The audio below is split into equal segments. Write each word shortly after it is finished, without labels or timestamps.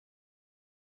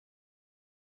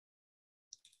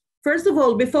First of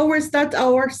all, before we start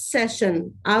our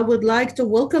session, I would like to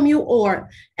welcome you all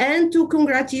and to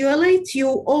congratulate you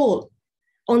all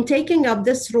on taking up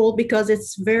this role because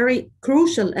it's very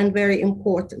crucial and very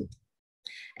important.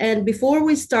 And before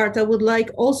we start, I would like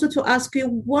also to ask you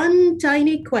one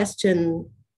tiny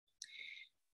question.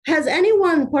 Has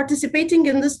anyone participating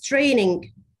in this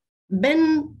training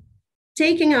been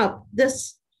taking up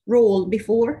this role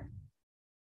before?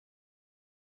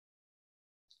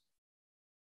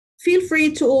 Feel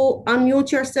free to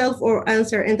unmute yourself or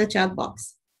answer in the chat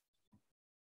box.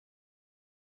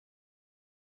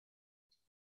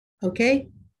 Okay,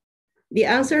 the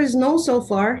answer is no so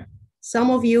far.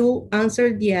 Some of you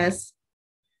answered yes.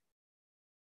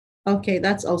 Okay,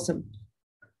 that's awesome.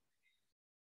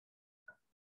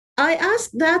 I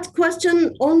asked that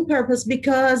question on purpose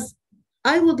because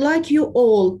I would like you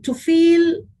all to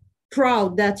feel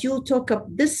proud that you took up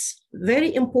this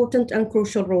very important and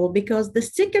crucial role, because the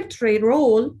secretary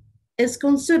role is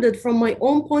considered, from my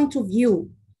own point of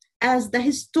view, as the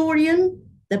historian,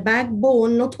 the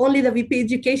backbone. Not only the VP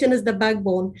education is the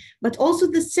backbone, but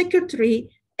also the secretary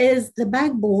is the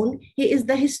backbone. He is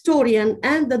the historian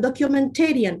and the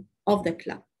documentarian of the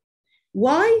club.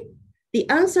 Why? The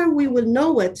answer, we will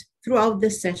know it throughout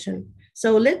this session.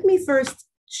 So let me first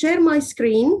share my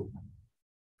screen.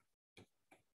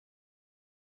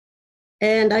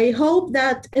 And I hope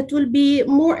that it will be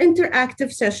more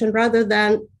interactive session rather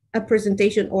than a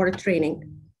presentation or a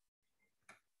training.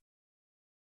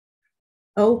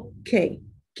 Okay,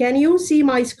 can you see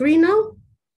my screen now?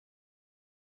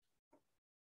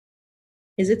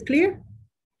 Is it clear?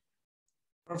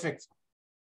 Perfect.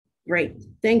 Great,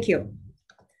 thank you.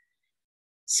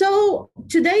 So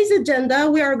today's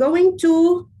agenda, we are going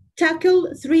to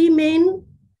tackle three main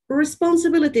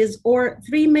responsibilities or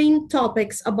three main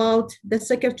topics about the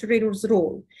secretary's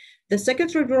role. The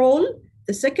secretary role,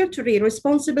 the secretary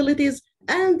responsibilities,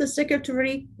 and the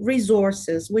secretary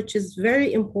resources, which is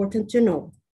very important to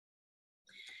know.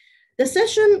 The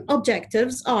session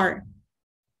objectives are: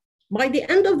 by the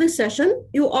end of the session,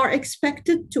 you are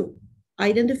expected to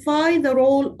identify the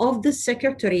role of the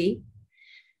secretary,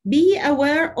 be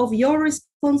aware of your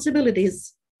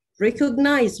responsibilities,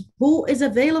 recognize who is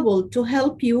available to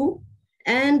help you,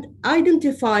 and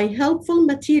identify helpful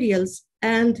materials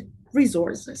and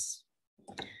resources.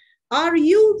 Are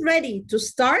you ready to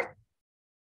start?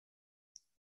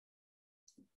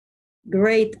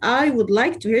 Great, I would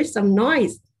like to hear some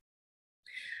noise.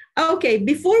 Okay,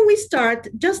 before we start,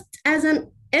 just as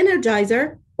an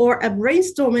energizer or a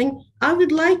brainstorming, I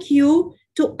would like you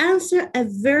to answer a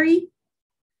very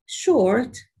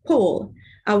short poll.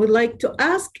 I would like to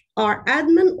ask our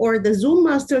admin or the Zoom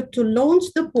master to launch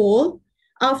the poll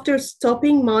after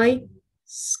stopping my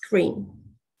screen.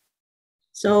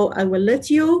 So I will let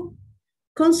you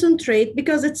concentrate,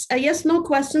 because it's a yes/no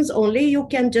questions only. You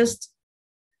can just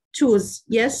choose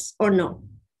yes or no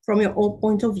from your own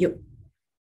point of view.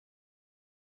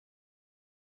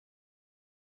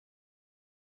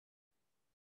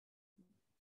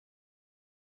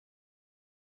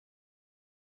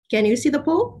 Can you see the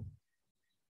poll?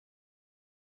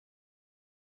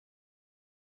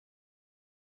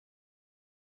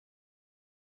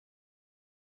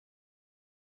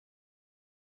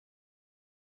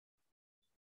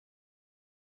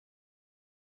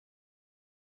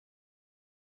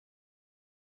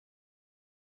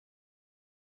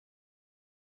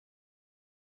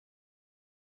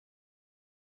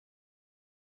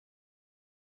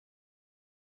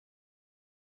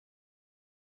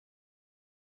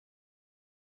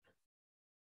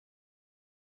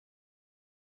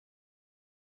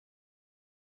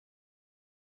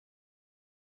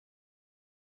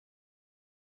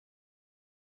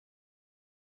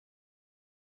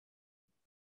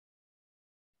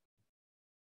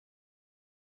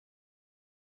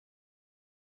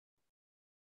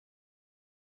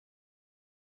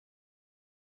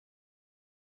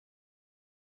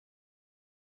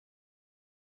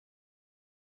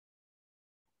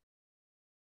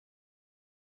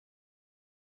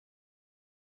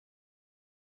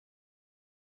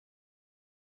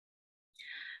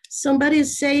 Somebody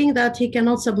is saying that he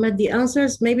cannot submit the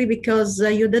answers, maybe because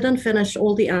you didn't finish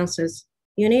all the answers.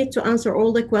 You need to answer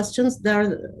all the questions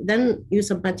there, then you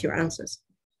submit your answers.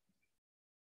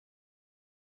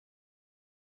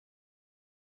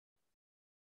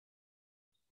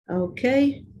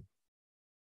 Okay.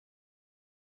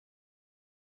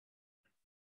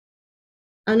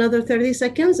 Another 30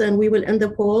 seconds and we will end the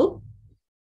poll.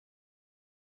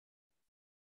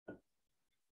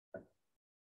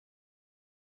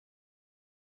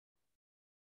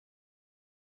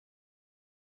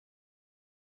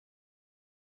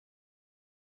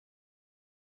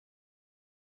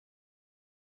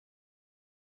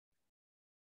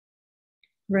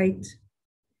 Right.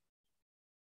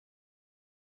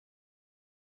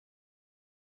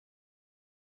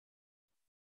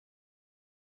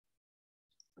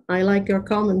 I like your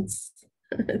comments.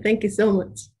 Thank you so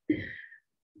much.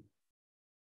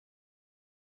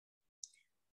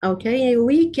 Okay,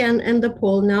 we can end the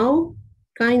poll now.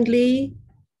 Kindly,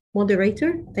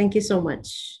 moderator, thank you so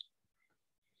much.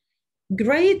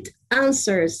 Great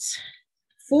answers.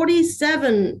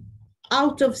 47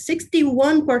 out of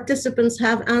 61 participants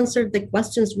have answered the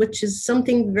questions, which is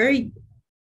something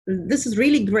this is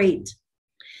really great.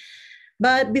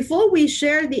 But before we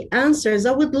share the answers,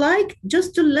 I would like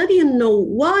just to let you know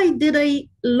why did I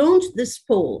launch this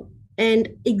poll and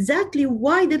exactly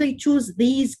why did I choose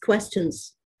these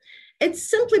questions. It's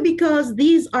simply because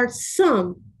these are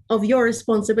some of your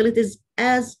responsibilities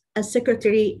as a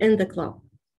secretary in the club.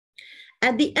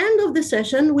 At the end of the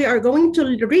session, we are going to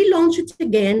relaunch it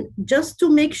again just to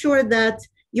make sure that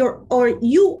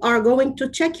you are going to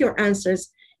check your answers.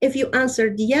 If you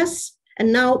answered yes,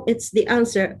 and now it's the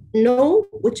answer no,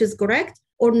 which is correct,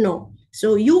 or no.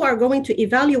 So you are going to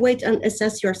evaluate and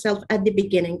assess yourself at the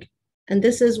beginning. And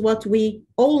this is what we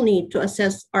all need to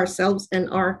assess ourselves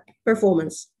and our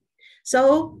performance.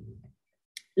 So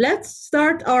let's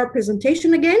start our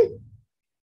presentation again.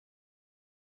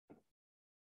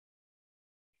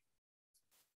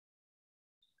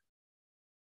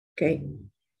 Okay.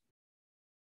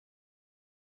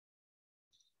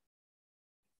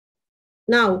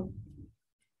 Now,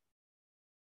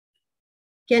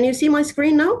 can you see my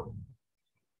screen now?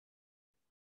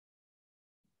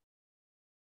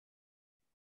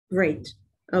 Great.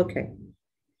 Okay.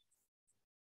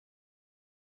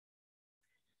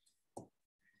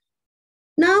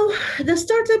 Now, the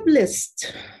startup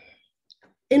list.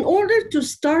 In order to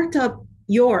start up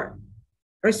your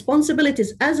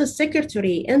responsibilities as a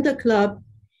secretary in the club,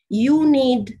 you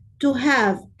need to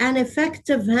have an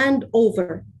effective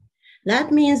handover.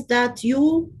 That means that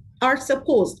you are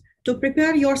supposed to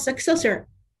prepare your successor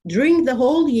during the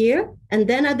whole year, and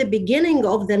then at the beginning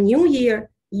of the new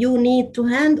year, you need to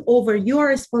hand over your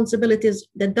responsibilities,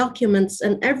 the documents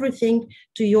and everything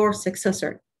to your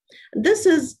successor. This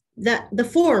is the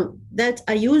form that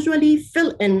I usually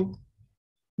fill in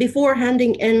before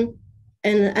handing in,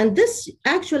 and this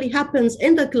actually happens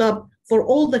in the club for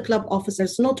all the club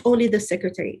officers, not only the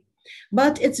secretary.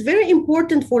 But it's very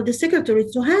important for the secretary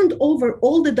to hand over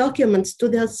all the documents to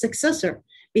the successor,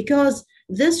 because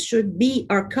this should be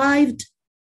archived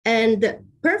and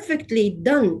perfectly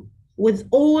done with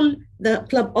all the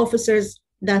club officers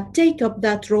that take up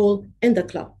that role in the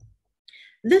club.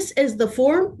 This is the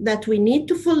form that we need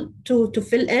to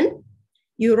fill in.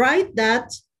 You write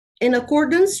that in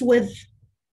accordance with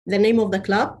the name of the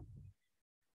club,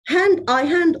 I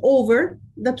hand over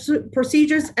the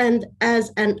procedures, and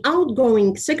as an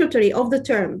outgoing secretary of the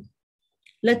term,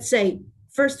 let's say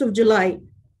 1st of July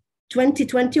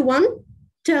 2021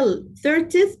 till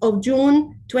 30th of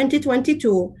June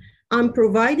 2022, I'm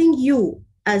providing you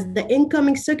as the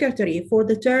incoming secretary for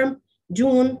the term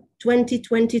June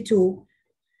 2022,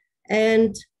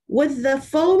 and with the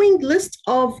following list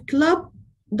of club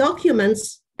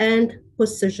documents and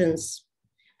positions.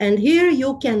 And here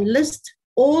you can list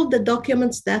all the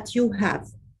documents that you have.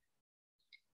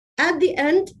 At the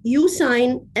end, you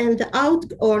sign, and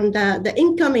the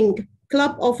incoming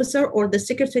club officer or the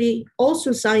secretary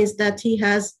also signs that he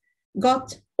has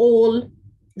got all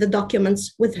the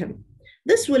documents with him.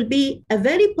 This will be a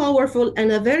very powerful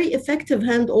and a very effective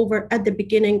handover at the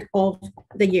beginning of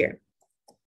the year.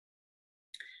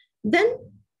 Then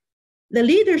the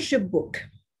leadership book,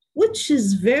 which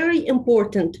is very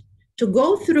important to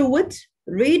go through it,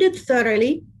 read it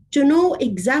thoroughly, to know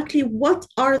exactly what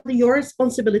are your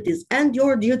responsibilities and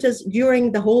your duties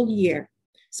during the whole year.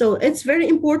 So it's very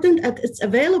important, and it's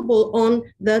available on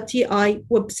the TI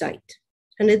website,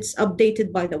 and it's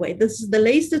updated, by the way. This is the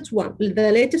latest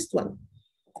one.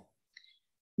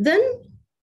 Then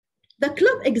the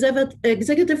club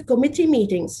executive committee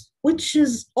meetings, which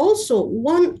is also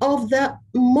one of the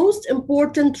most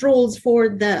important roles for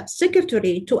the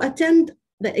secretary, to attend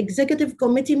the executive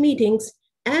committee meetings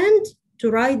and to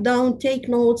write down, take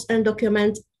notes, and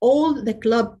document all the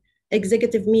club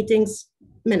executive meetings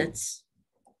minutes.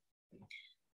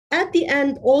 At the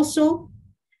end, also,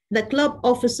 the club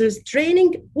officers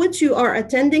training, which you are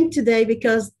attending today,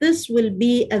 because this will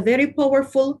be a very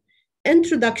powerful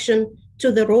introduction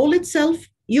to the role itself.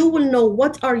 You will know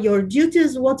what are your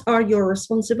duties, what are your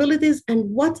responsibilities, and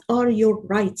what are your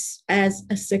rights as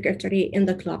a secretary in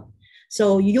the club.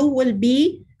 So you will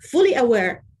be fully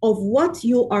aware of what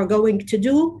you are going to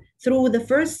do through the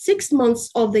first 6 months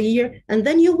of the year, and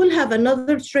then you will have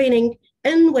another training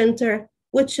in winter,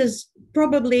 which is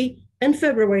probably in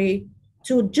February,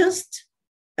 to just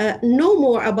know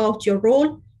more about your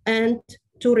role and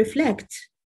to reflect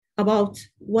about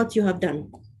what you have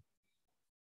done.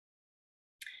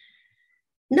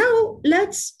 Now,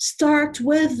 let's start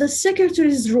with the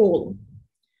secretary's role.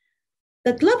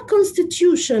 The club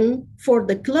constitution for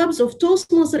the clubs of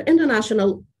Toastmasters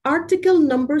International, Article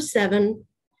number 7,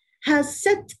 has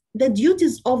set the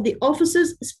duties of the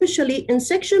officers, especially in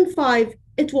Section 5,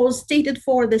 it was stated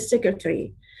for the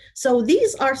secretary. So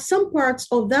these are some parts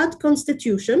of that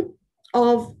constitution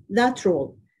of that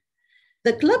role.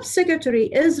 The club secretary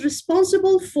is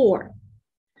responsible for,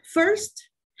 first,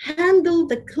 handle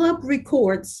the club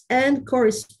records and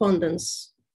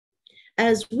correspondence.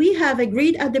 As we have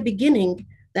agreed at the beginning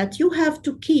that you have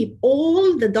to keep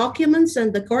all the documents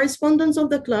and the correspondence of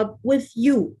the club with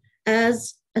you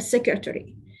as a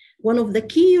secretary. One of the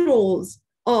key roles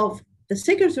of the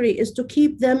secretary is to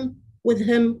keep them with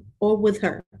him or with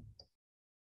her.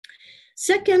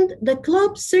 Second, the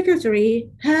club secretary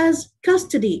has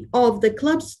custody of the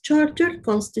club's charter,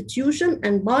 constitution,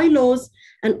 and bylaws,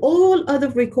 and all other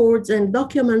records and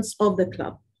documents of the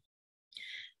club.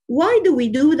 Why do we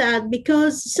do that?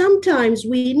 Because sometimes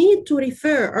we need to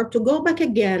refer or to go back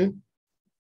again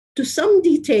to some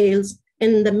details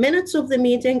in the minutes of the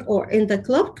meeting or in the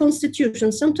club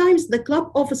constitution. Sometimes the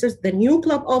club officers, the new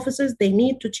club officers, they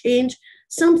need to change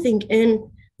something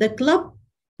in the club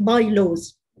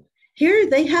bylaws. Here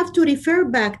they have to refer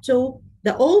back to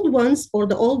the old ones or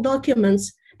the old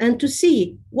documents and to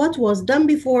see what was done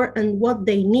before and what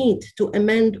they need to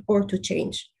amend or to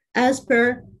change as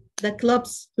per the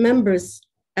club's members'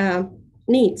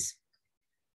 needs.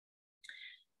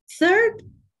 Third,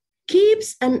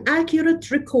 keeps an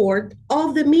accurate record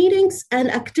of the meetings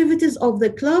and activities of the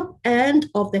club and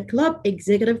of the club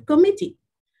executive committee.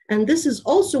 And this is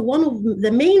also one of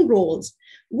the main roles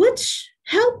which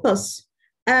help us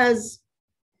as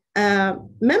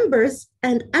members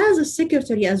and as a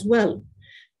secretary as well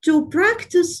to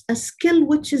practice a skill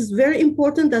which is very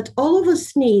important that all of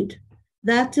us need,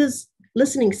 that is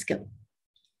listening skill.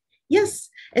 Yes,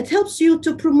 it helps you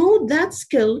to promote that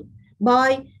skill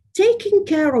by taking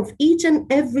care of each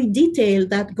and every detail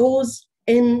that goes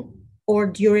in or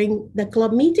during the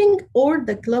club meeting or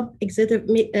the club executive,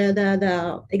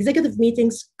 the executive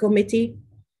meetings committee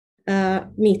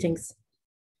meetings.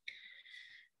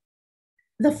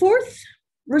 The fourth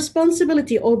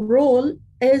responsibility or role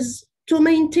is to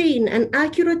maintain an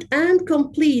accurate and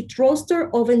complete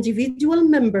roster of individual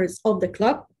members of the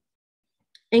club,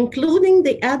 including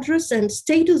the address and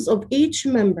status of each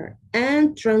member,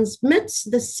 and transmits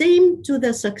the same to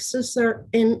the successor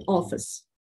in office.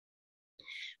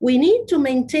 We need to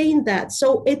maintain that.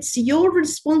 So it's your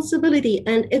responsibility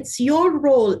and it's your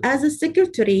role as a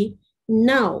secretary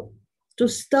now to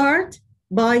start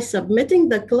by submitting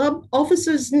the club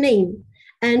officer's name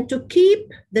and to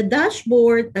keep the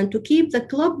dashboard and to keep the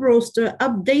club roster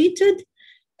updated.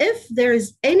 If there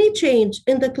is any change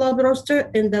in the club roster,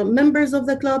 in the members of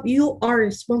the club, you are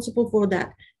responsible for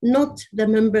that, not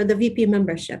the VP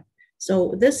membership.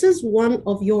 So this is one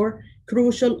of your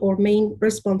crucial or main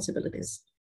responsibilities.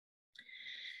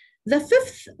 The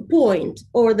fifth point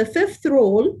or the fifth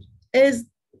role is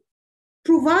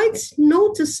provides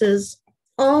notices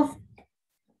of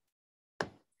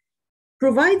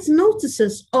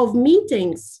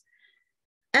meetings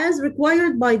as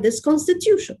required by this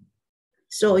constitution.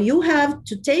 So you have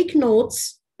to take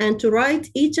notes and to write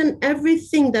each and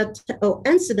everything or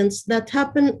incidents that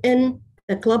happen in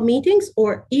the club meetings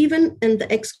or even in the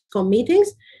ExCom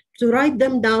meetings, to write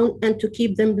them down and to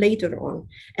keep them later on.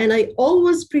 And I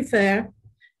always prefer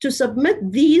to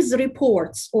submit these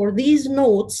reports or these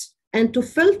notes and to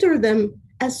filter them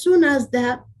as soon as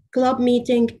the club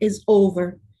meeting is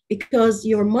over, because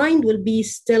your mind will be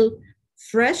still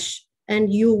fresh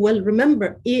and you will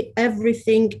remember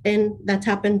everything that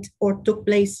happened or took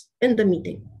place in the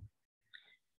meeting.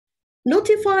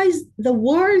 Notifies the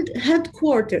world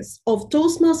headquarters of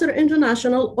Toastmasters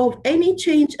International of any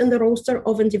change in the roster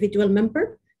of individual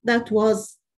member. That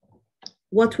was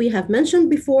what we have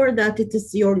mentioned before, that it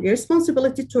is your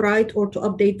responsibility to write or to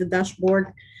update the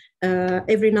dashboard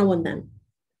every now and then.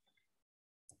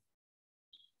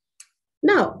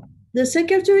 Now, the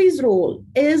secretary's role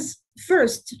is,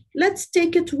 first, let's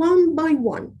take it one by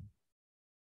one.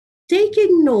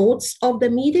 Taking notes of the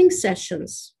meeting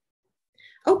sessions.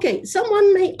 Okay,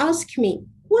 someone may ask me,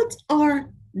 what are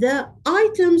the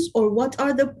items or what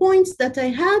are the points that I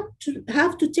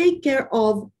have to take care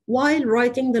of while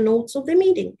writing the notes of the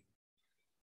meeting?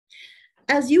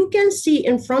 As you can see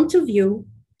in front of you,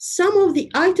 some of the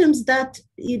items that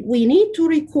we need to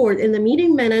record in the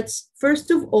meeting minutes,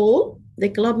 first of all, the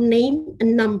club name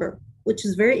and number, which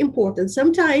is very important.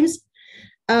 Sometimes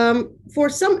for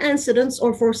some incidents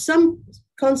or for some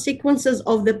consequences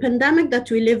of the pandemic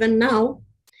that we live in now,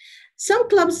 some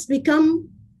clubs become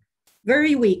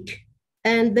very weak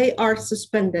and they are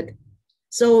suspended.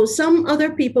 So some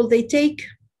other people, they take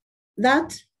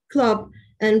that club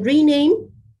and rename,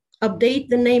 update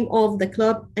the name of the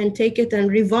club and take it and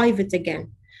revive it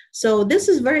again. So this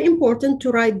is very important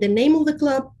to write the name of the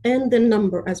club and the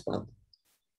number as well.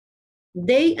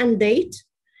 Day and date,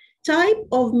 type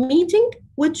of meeting,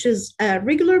 which is a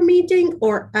regular meeting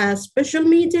or a special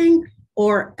meeting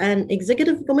or an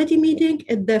executive committee meeting,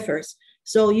 it differs.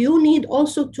 So you need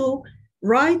also to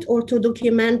write or to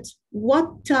document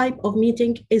what type of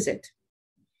meeting is it.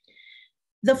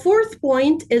 The fourth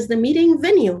point is the meeting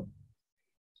venue.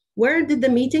 Where did the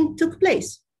meeting took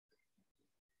place?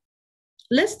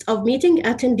 List of meeting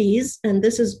attendees, and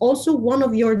this is also one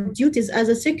of your duties as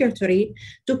a secretary,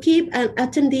 to keep an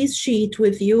attendees sheet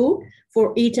with you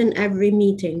for each and every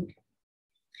meeting.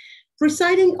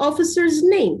 Presiding officer's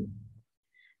name.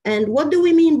 And what do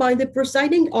we mean by the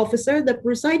presiding officer? The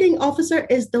presiding officer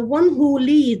is the one who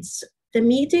leads the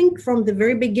meeting from the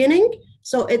very beginning.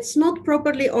 So it's not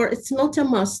properly, or it's not a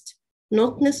must,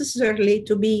 not necessarily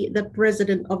to be the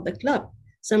president of the club.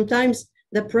 Sometimes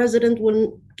the president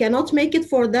cannot make it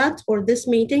for that or this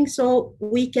meeting, so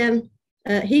he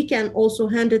can also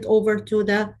hand it over to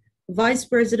the vice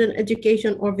president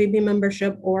education or VP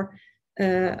membership or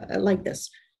like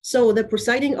this. So the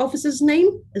presiding officer's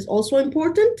name is also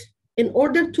important in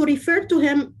order to refer to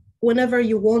him whenever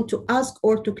you want to ask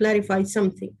or to clarify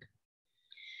something.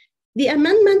 The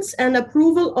amendments and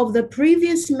approval of the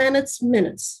previous minutes.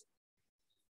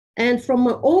 And from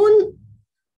my own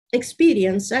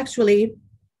experience, actually,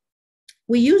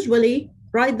 we usually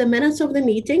write the minutes of the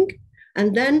meeting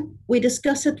and then we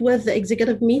discuss it with the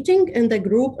executive meeting in the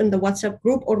group, in the WhatsApp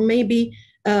group, or maybe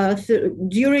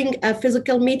during a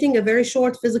physical meeting, a very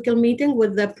short physical meeting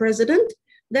with the president.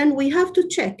 Then we have to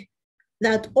check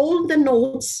that all the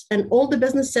notes and all the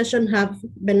business session have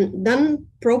been done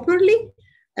properly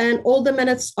and all the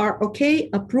minutes are okay,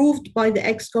 approved by the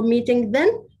ExCom meeting.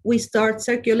 Then we start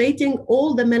circulating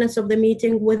all the minutes of the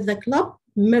meeting with the club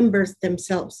members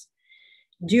themselves.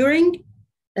 During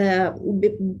the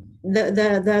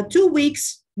 2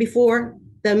 weeks before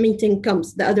the meeting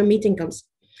comes, the other meeting comes.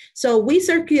 So we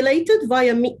circulated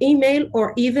via email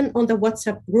or even on the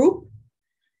WhatsApp group.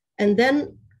 And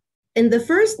then in the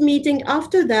first meeting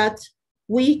after that,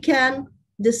 we can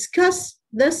discuss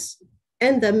this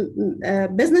in the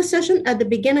business session at the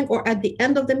beginning or at the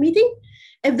end of the meeting.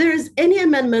 If there is any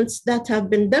amendments that have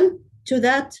been done to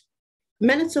that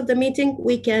minutes of the meeting,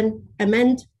 we can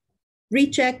amend,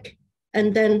 recheck,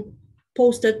 and then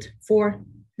post it for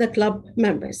the club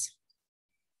members.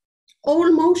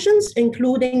 All motions,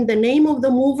 including the name of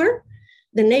the mover,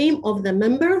 the name of the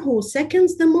member who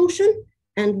seconds the motion,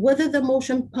 and whether the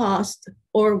motion passed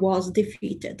or was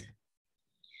defeated.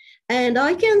 And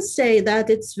I can say that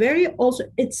it's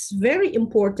very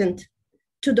important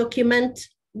to document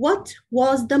what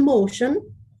was the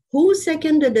motion, who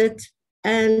seconded it,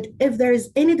 and if there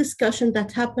is any discussion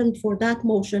that happened for that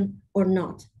motion or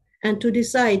not, and to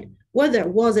decide whether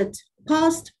was it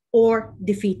passed or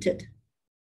defeated.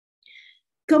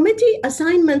 Committee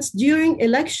assignments during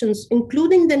elections,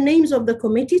 including the names of the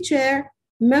committee chair,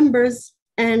 members,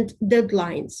 and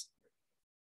deadlines.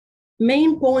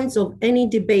 Main points of any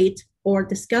debate or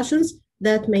discussions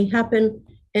that may happen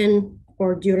in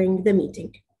or during the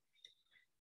meeting.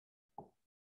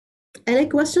 Any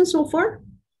questions so far?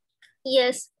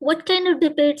 Yes. What kind of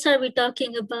debates are we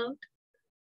talking about?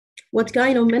 What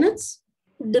kind of minutes?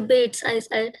 Debates, I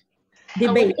said.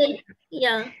 Debate.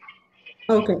 Yeah.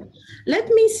 Okay. Let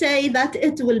me say that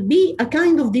it will be a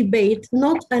kind of debate,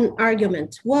 not an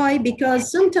argument. Why?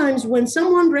 Because sometimes when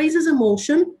someone raises a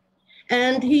motion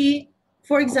and he,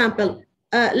 for example,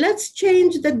 let's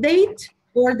change the date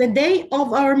or the day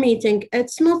of our meeting.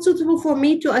 It's not suitable for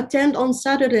me to attend on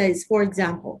Saturdays, for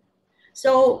example.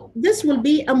 So this will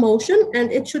be a motion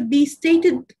and it should be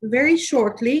stated very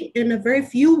shortly in a very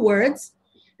few words.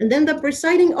 And then the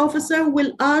presiding officer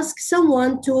will ask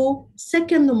someone to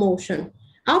second the motion.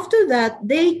 After that,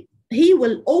 he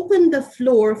will open the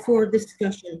floor for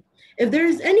discussion. If there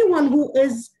is anyone who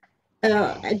is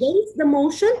against the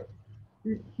motion,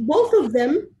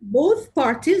 both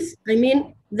parties, I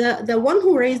mean, the one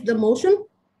who raised the motion,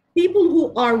 people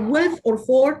who are with or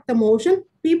for the motion,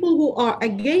 people who are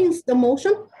against the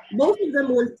motion, both of them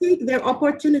will take their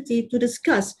opportunity to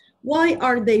discuss why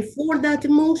are they for that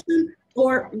motion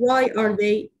or why are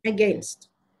they against?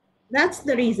 That's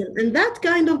the reason. And that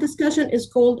kind of discussion is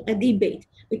called a debate,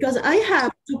 because I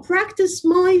have to practice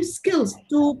my skills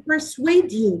to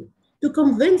persuade you, to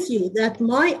convince you that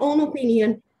my own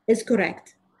opinion is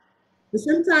correct.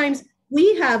 Sometimes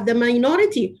we have the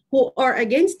minority who are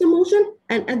against the motion,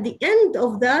 and at the end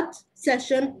of that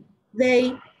session,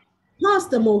 they pass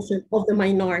the motion of the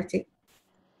minority.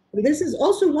 This is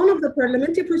also one of the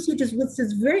parliamentary procedures which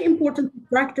is very important to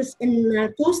practice in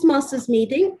Toastmasters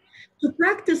meeting, to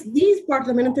practice these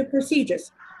parliamentary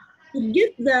procedures, to give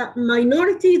the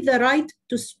minority the right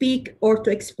to speak or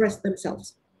to express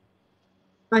themselves.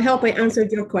 I hope I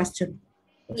answered your question.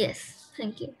 Yes,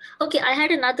 thank you. Okay, I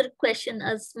had another question,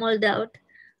 a small doubt.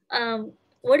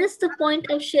 What is the point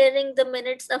of sharing the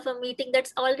minutes of a meeting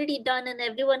that's already done and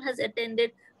everyone has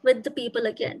attended with the people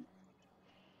again?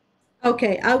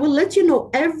 Okay, I will let you know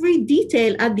every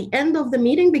detail at the end of the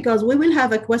meeting, because we will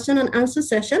have a question and answer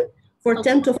session for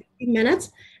 10 to 15 minutes.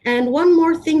 And one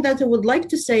more thing that I would like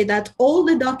to say, that all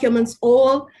the documents,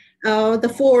 all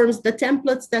the forms, the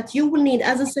templates that you will need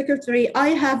as a secretary, I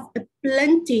have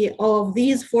plenty of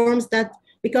these forms that,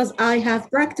 because I have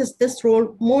practiced this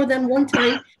role more than one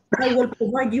time, I will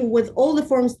provide you with all the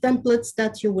forms, templates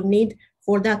that you will need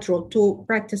for that role to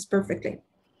practice perfectly.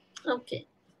 Okay.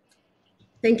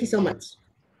 Thank you so much.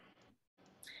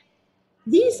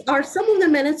 These are some of the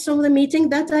minutes of the meeting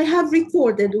that I have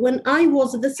recorded when I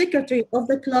was the secretary of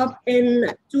the club in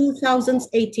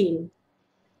 2018.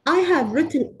 I have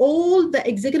written all the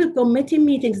executive committee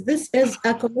meetings. This is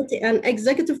an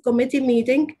executive committee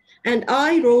meeting, and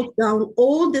I wrote down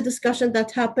all the discussion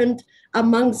that happened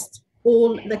amongst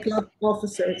all the club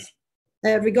officers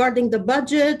regarding the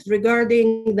budget,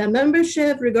 regarding the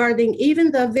membership, regarding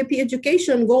even the VP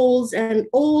education goals, and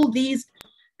all these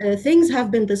things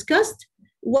have been discussed.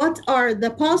 What are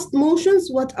the past motions?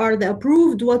 What are the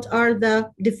approved? What are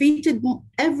the defeated?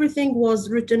 Everything was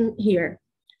written here.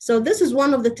 So this is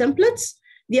one of the templates.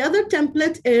 The other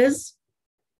template is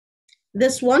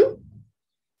this one.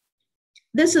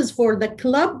 This is for the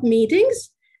club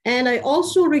meetings. And I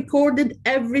also recorded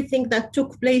everything that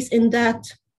took place in that.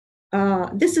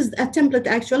 This is a template,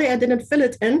 actually. I didn't fill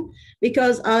it in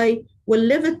because I will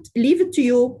leave it to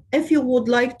you. If you would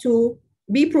like to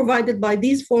be provided by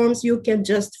these forms, you can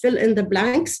just fill in the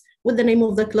blanks with the name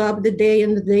of the club, the day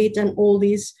and the date, and all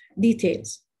these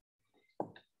details.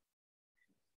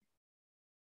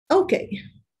 Okay,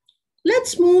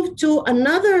 let's move to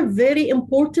another very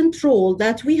important role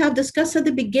that we have discussed at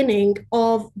the beginning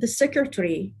of the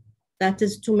secretary, that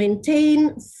is to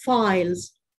maintain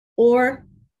files or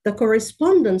the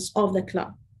correspondence of the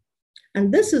club.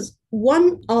 And this is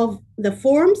one of the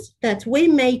forms that we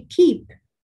need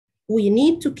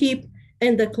to keep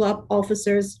in the club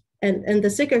officers and the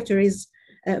secretary's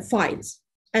files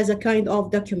as a kind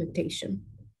of documentation.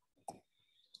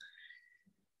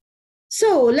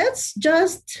 So let's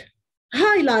just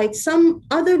highlight some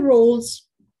other roles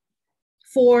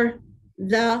for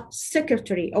the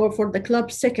secretary or for the club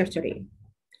secretary.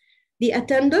 The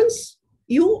attendance,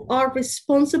 you are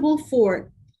responsible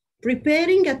for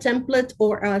preparing a template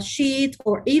or a sheet,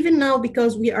 or even now,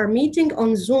 because we are meeting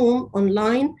on Zoom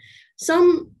online,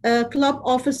 some club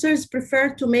officers prefer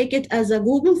to make it as a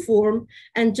Google form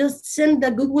and just send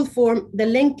the Google form, the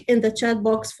link in the chat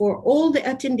box for all the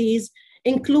attendees,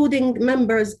 including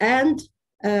members and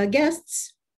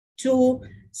guests, to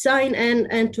sign in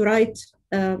and to write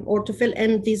or to fill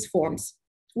in these forms,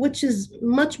 which is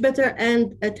much better,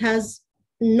 and it has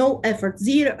no effort,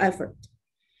 zero effort.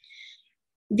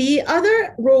 The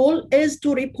other role is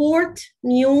to report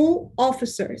new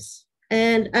officers.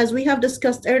 And as we have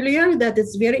discussed earlier, that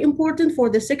it's very important for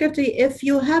the secretary, if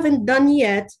you haven't done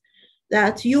yet,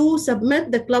 that you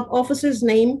submit the club officer's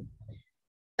name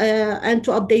and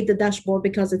to update the dashboard,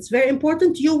 because it's very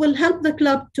important. You will help the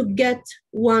club to get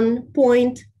 1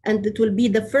 point, and it will be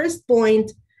the first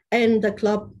point in the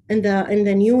club in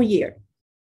the new year.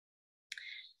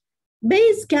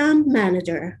 Base camp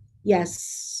manager,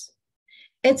 yes.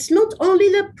 It's not only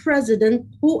the president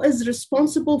who is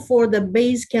responsible for the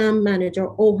base camp manager,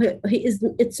 or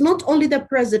it's not only the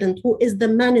president who is the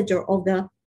manager of the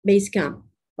base camp,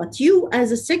 but you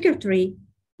as a secretary,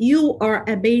 you are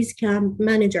a base camp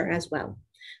manager as well.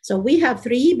 So we have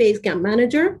 3 base camp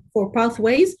manager for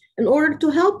pathways in order to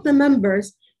help the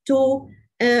members to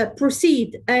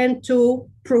proceed and to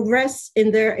progress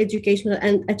in their educational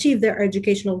and achieve their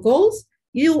educational goals.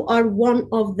 You are one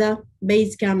of the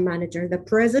base camp manager, the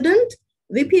president,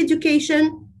 VP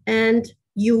education, and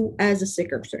you as a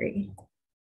secretary.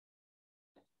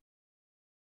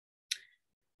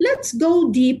 Let's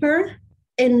go deeper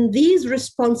in these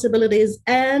responsibilities,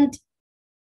 and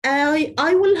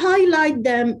I will highlight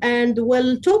them and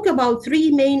will talk about three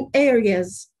main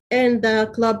areas in the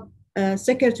club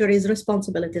secretary's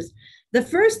responsibilities. The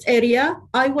first area,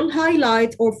 I will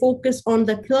highlight or focus on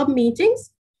the club meetings.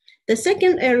 The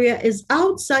second area is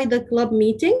outside the club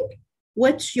meeting,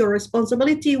 which your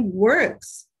responsibility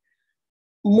works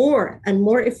more and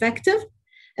more effective.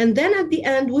 And then at the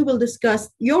end, we will discuss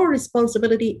your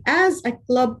responsibility as a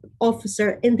club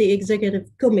officer in the executive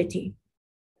committee.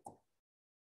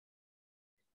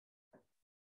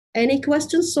 Any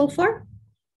questions so far?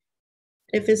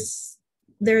 If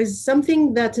there is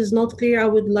something that is not clear, I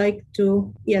would like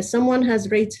to, yes, someone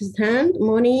has raised his hand.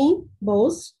 Moni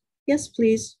Bose. Yes,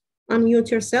 please unmute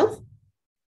yourself.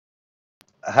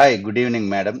 Hi, good evening,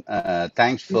 madam.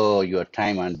 Thanks for your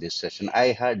time on this session. I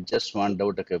had just one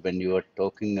doubt. Okay, when you were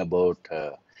talking about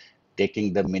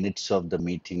taking the minutes of the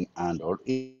meeting and all,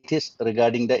 it is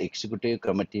regarding the executive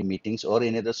committee meetings or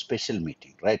any other special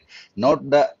meeting, right? Not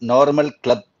the normal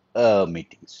club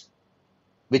meetings,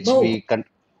 which Both. we can.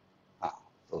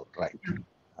 Oh, right.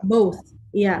 Both.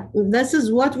 Yeah, this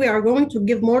is what we are going to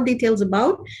give more details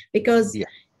about, because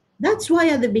that's why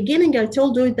at the beginning I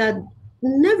told you that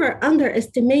never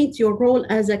underestimate your role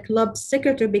as a club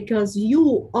secretary, because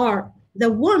you are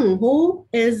the one who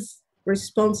is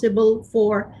responsible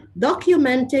for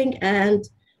documenting and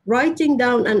writing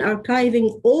down and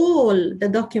archiving all the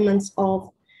documents of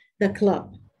the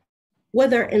club,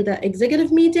 whether in the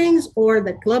executive meetings or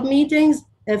the club meetings,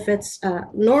 if it's a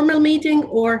normal meeting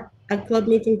or a club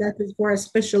meeting that is for a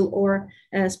special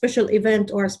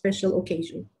event or a special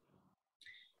occasion.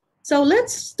 So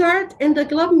let's start in the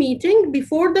club meeting.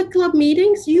 Before the club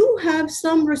meetings, you have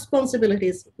some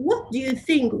responsibilities. What do you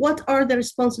think? What are the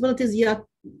responsibilities you have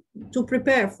to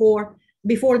prepare for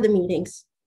before the meetings?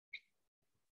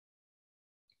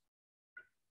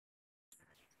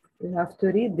 You have to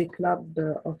read the club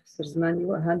officer's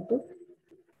manual handbook.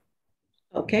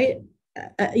 Okay.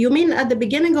 You mean at the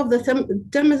beginning of the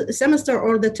semester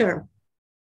or the term?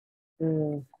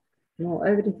 No,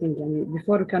 everything. I mean,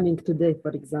 before coming today,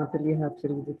 for example, you have to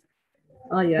read it.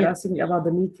 Oh, you're asking about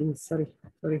the meetings. Sorry.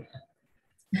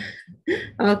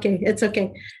 Okay, it's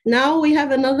okay. Now we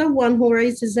have another one who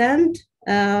raised his hand.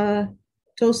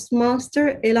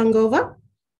 Toastmaster Elangova.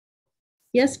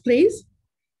 Yes, please.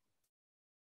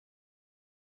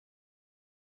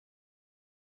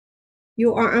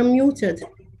 You are unmuted.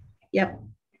 Yep.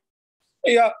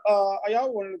 Yeah, I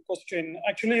have one question.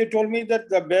 Actually, you told me that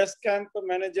the base camp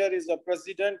manager is the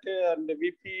president and the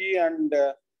VP and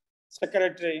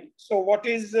secretary. So what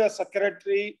is the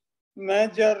secretary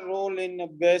major role in a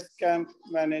base camp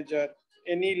manager?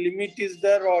 Any limit is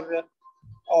there, or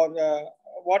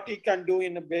what he can do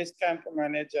in a base camp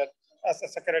manager as a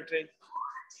secretary?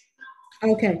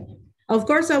 Okay. Of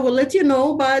course, I will let you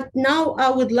know, but now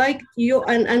I would like you,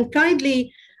 and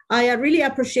kindly, I really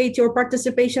appreciate your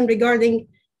participation regarding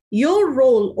your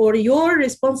role or your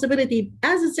responsibility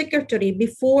as a secretary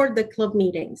before the club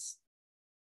meetings.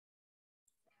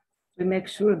 We make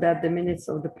sure that the minutes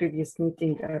of the previous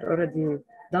meeting are already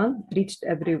done, reached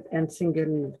every and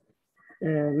single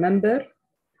member.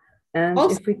 And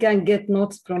also, if we can get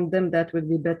notes from them, that would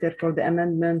be better for the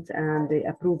amendment and the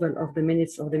approval of the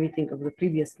minutes of the meeting of the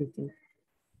previous meeting.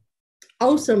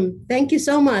 Awesome. Thank you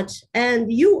so much.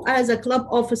 And you as a club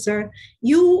officer,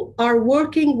 you are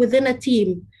working within a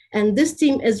team, and this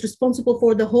team is responsible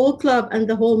for the whole club and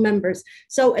the whole members.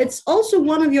 So it's also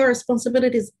one of your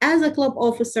responsibilities as a club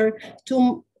officer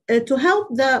to help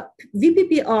the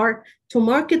VPPR to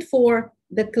market for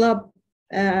the club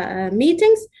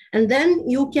meetings, and then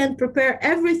you can prepare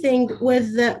everything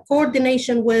with the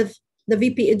coordination with the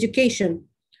VP Education,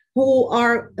 who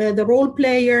are the role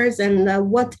players, and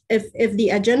what if the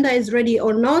agenda is ready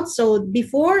or not. So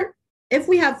before, if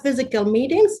we have physical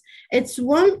meetings, it's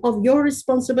one of your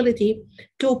responsibility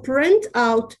to print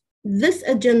out this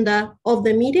agenda of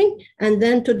the meeting and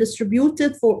then to distribute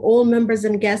it for all members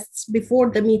and guests before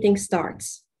the meeting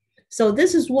starts. So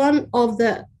this is one of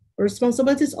the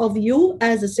responsibilities of you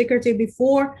as a secretary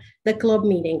before the club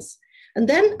meetings. And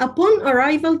then upon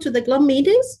arrival to the club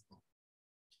meetings,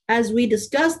 as we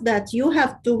discussed, that you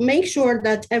have to make sure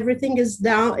that everything is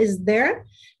there.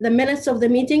 The minutes of the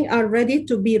meeting are ready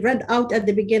to be read out at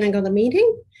the beginning of the meeting,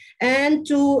 and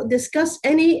to discuss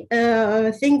any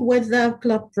thing with the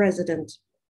club president.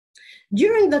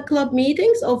 During the club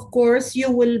meetings, of course, you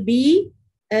will be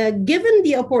given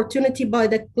the opportunity by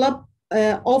the club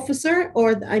officer,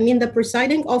 or the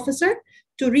presiding officer,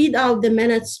 to read out the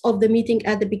minutes of the meeting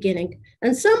at the beginning.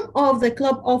 And some of the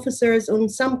club officers on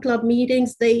some club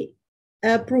meetings, they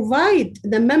provide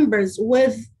the members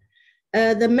with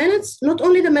the minutes, not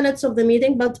only the minutes of the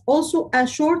meeting, but also a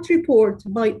short report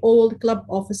by all the club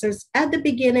officers at the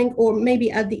beginning or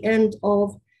maybe at the end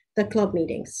of the club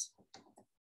meetings.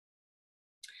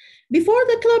 Before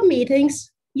the club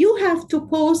meetings, you have to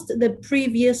post the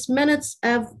previous minutes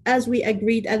as we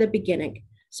agreed at the beginning.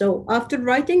 So after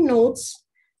writing notes,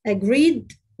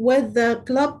 agreed with the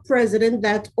club president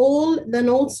that all the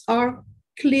notes are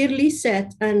clearly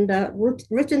set and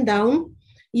written down,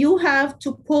 you have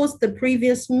to post the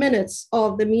previous minutes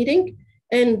of the meeting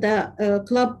in the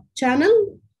club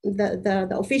channel, the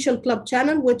official club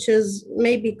channel, which is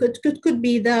maybe could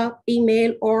be the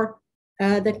email or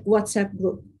the WhatsApp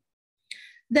group.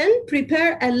 Then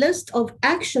prepare a list of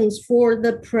actions for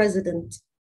the president.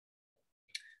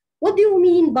 What do you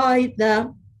mean by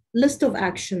the list of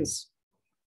actions?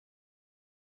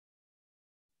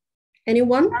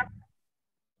 Anyone?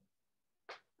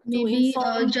 Maybe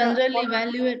general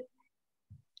evaluate.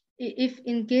 If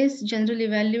in case general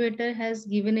evaluator has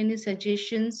given any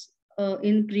suggestions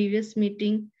in previous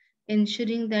meeting,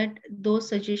 ensuring that those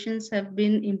suggestions have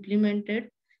been implemented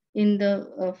in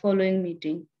the following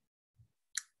meeting.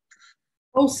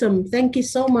 Awesome, thank you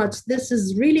so much. This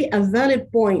is really a valid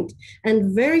point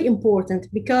and very important,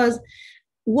 because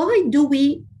why do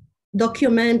we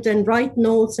document and write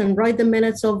notes and write the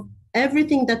minutes of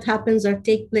everything that happens or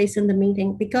take place in the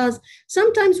meeting? Because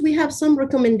sometimes we have some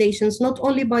recommendations, not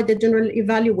only by the general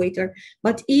evaluator,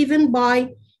 but even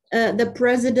by the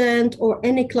president or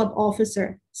any club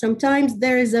officer. Sometimes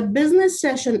there is a business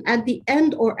session at the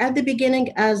end or at the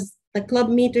beginning as the club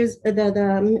meters,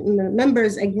 the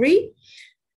members agree.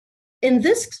 In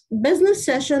this business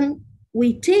session,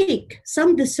 we take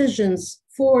some decisions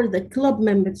for the club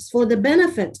members, for the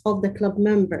benefit of the club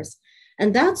members.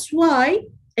 And that's why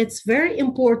it's very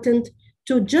important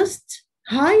to just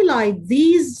highlight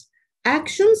these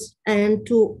actions and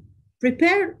to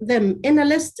prepare them in a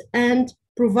list and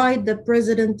provide the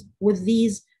president with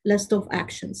these list of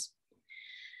actions.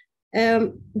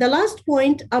 The last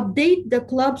point, update the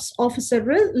club's officer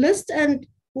list, and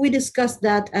we discussed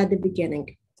that at the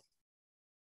beginning.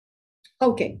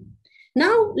 Okay,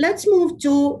 now let's move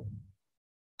to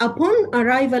upon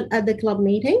arrival at the club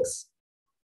meetings.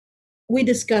 We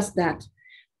discussed that.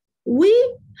 We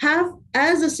have,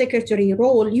 as a secretary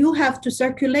role, you have to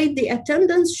circulate the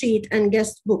attendance sheet and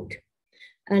guest book.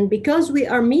 And because we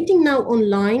are meeting now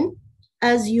online,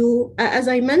 as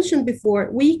I mentioned before,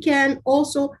 we can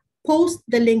also post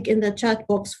the link in the chat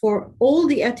box for all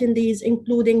the attendees,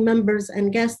 including members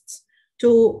and guests,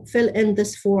 to fill in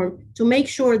this form to make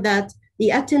sure that the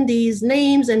attendees'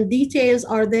 names and details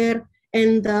are there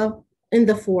in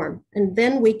the form. And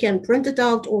then we can print it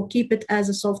out or keep it as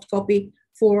a soft copy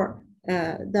for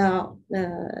the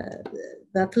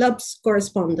club's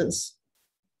correspondence.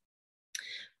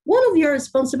 One of your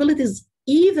responsibilities,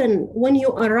 even when you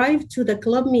arrive to the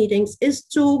club meetings, is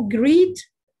to greet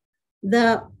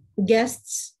the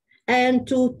guests and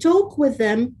to talk with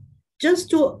them,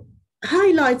 just to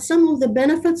highlight some of the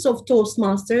benefits of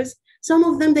Toastmasters. Some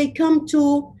of them, they come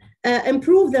to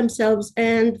improve themselves,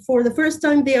 and for the first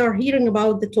time they are hearing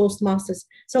about the Toastmasters.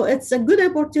 So it's a good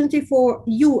opportunity for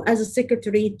you as a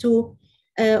secretary to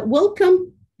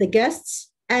welcome the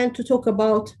guests and to talk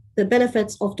about the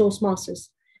benefits of Toastmasters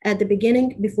at the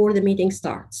beginning before the meeting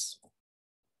starts.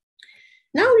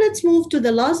 Now let's move to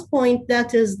the last point,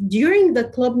 that is during the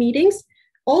club meetings.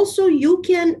 Also, you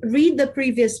can read the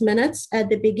previous minutes at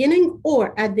the beginning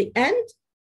or at the end.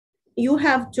 You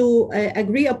have to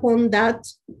agree upon that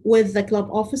with the club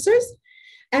officers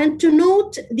and to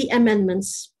note the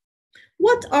amendments.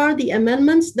 What are the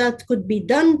amendments that could be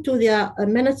done to the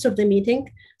minutes of the meeting?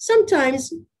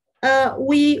 Sometimes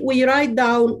we write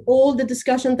down all the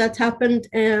discussion that happened.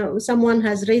 Someone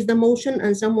has raised a motion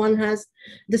and someone has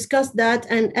discussed that,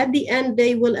 and at the end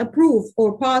they will approve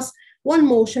or pass one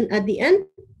motion at the end.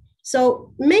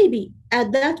 So maybe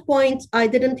at that point I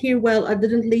didn't hear well, I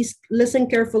didn't listen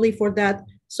carefully for that.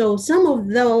 So some of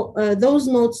those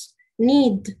notes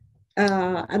need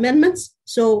amendments.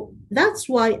 So that's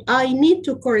why I need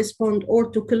to correspond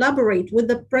or to collaborate with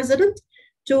the president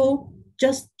to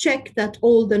just check that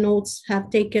all the notes have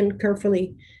taken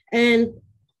carefully. And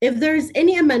if there's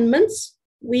any amendments,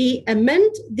 we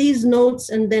amend these notes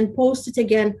and then post it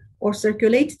again or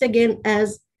circulate it again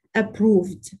as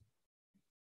approved.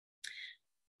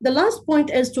 The last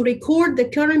point is to record the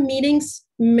current meeting's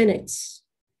minutes.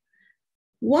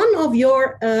 One of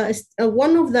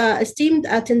the esteemed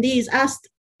attendees asked,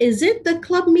 is it the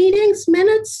club meetings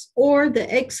minutes or the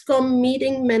ExCom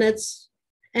meeting minutes?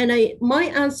 And my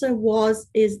answer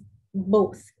is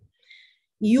both.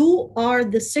 You are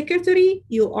the secretary,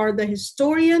 you are the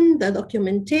historian, the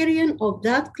documentarian of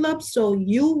that club, so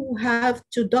you have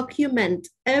to document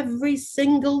every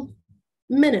single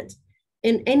minute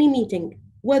in any meeting,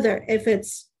 whether if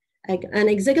it's an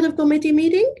executive committee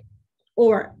meeting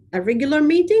or a regular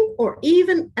meeting or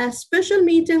even a special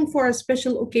meeting for a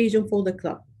special occasion for the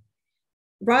club.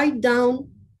 Write down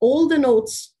all the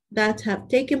notes that have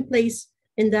taken place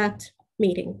in that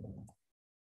meeting.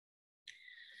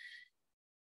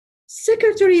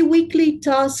 Secretary weekly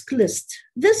task list.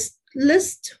 This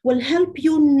list will help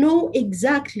you know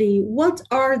exactly what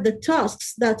are the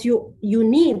tasks that you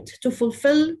need to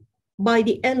fulfill by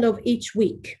the end of each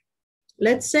week.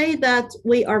 Let's say that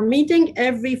we are meeting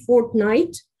every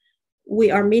fortnight.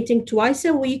 We are meeting twice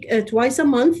a week, twice a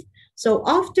month. So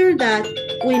after that,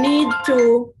 we need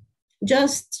to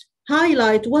just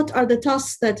highlight what are the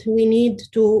tasks that we need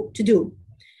to do.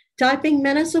 Typing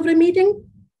minutes of the meeting,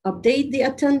 update the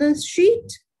attendance sheet,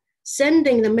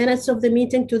 sending the minutes of the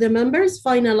meeting to the members,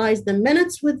 finalize the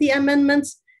minutes with the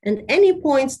amendments, and any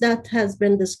points that has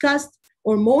been discussed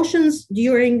or motions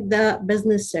during the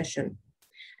business session.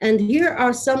 And here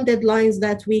are some deadlines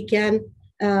that we can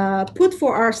put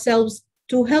for ourselves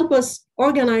to help us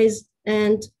organize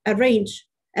and arrange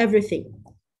everything.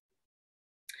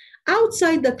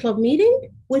 Outside the club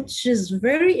meeting, which is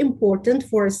very important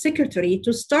for a secretary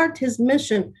to start his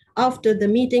mission after the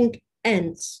meeting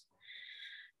ends.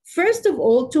 First of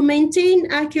all, to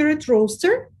maintain accurate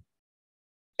roster.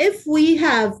 If we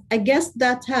have a guest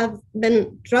that have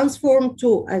been transformed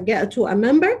to a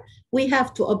member, we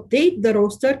have to update the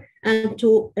roster and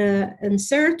to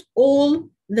insert all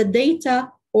the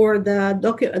data or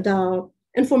the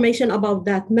information about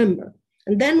that member.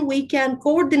 And then we can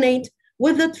coordinate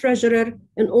with the treasurer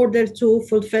in order to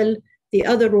fulfill the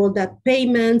other role, that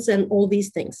payments and all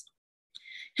these things.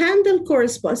 Handle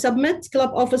submit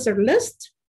club officer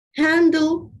list,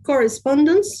 handle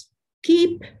correspondence,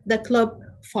 keep the club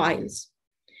files.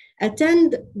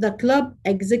 Attend the club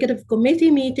executive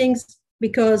committee meetings,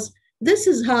 because this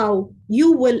is how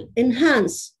you will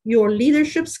enhance your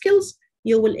leadership skills,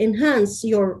 you will enhance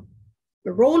your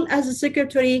role as a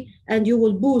secretary, and you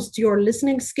will boost your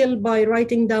listening skill by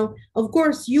writing down. Of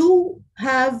course, you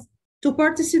have to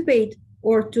participate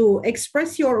or to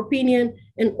express your opinion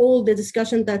in all the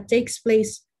discussion that takes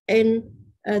place in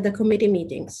the committee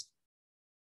meetings.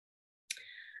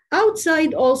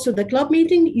 Outside also the club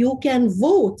meeting, you can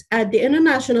vote at the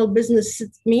international business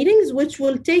meetings, which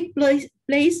will take place.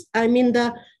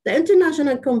 The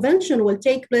international convention will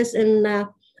take place in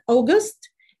August,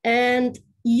 and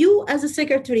you as a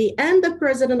secretary and the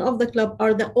president of the club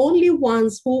are the only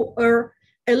ones who are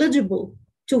eligible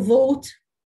to vote,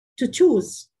 to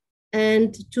choose,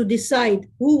 and to decide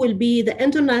who will be the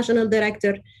international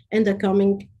director in the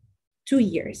coming 2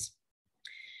 years.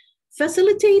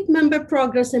 Facilitate member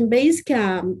progress in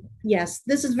Basecamp. Yes,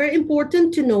 this is very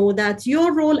important to know that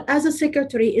your role as a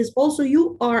secretary is also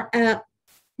you are a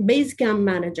Basecamp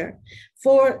manager.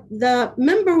 For the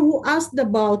member who asked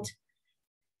about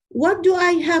what do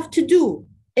I have to do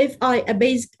if I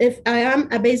am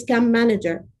a Basecamp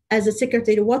manager as a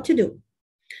secretary, what to do?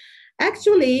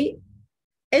 Actually,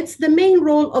 it's the main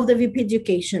role of the VP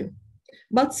Education.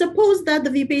 But suppose that the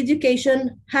VP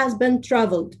Education has been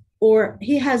traveled, or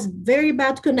he has very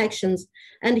bad connections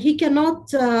and he cannot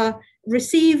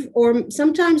receive, or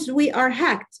sometimes we are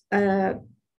hacked.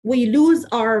 We lose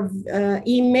our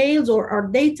emails or our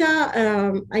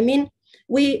data.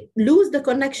 We lose the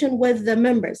connection with the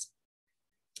members.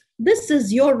 This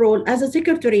is your role as a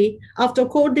secretary, after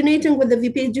coordinating with the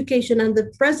VP Education and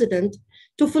the president,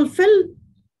 to fulfill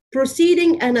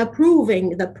proceeding and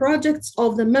approving the projects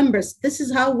of the members. This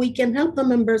is how we can help the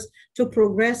members to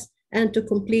progress and to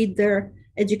complete their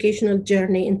educational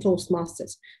journey in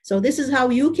Toastmasters. So this is how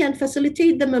you can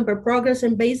facilitate the member progress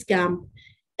in Basecamp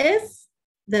if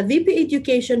the VP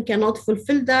Education cannot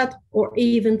fulfill that, or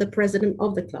even the president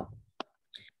of the club.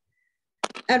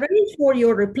 Arrange for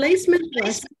your replacement.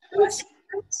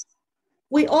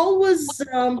 We always,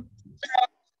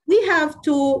 we have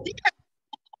to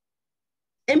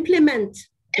implement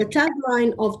the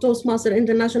tagline of Toastmaster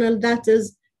International, that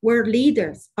is where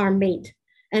leaders are made.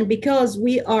 And because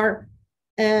we are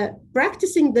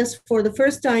practicing this for the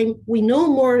first time, we know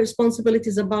more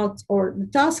responsibilities about, or the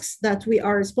tasks that we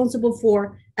are responsible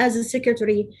for as a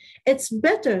secretary. It's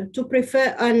better to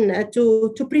prefer and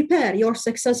to prepare your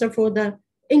successor for the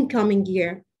incoming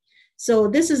year. So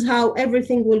this is how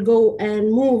everything will go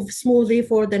and move smoothly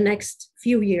for the next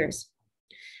few years.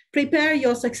 Prepare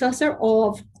your successor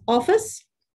of office.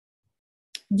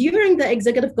 During the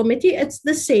executive committee, it's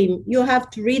the same. You have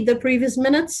to read the previous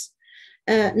minutes.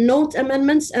 note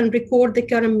amendments, and record the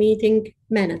current meeting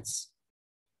minutes.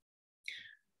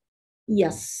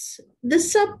 Yes, the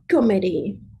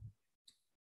subcommittee.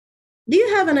 Do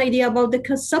you have an idea about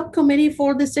the subcommittee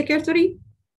for the secretary?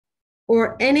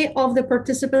 Or any of the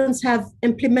participants have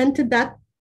implemented that?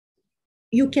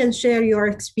 You can share your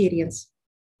experience.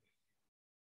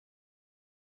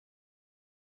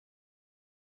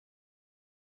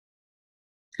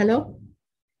 Hello?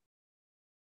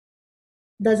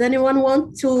 Does anyone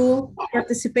want to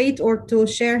participate or to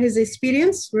share his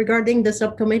experience regarding the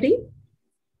subcommittee?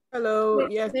 Hello,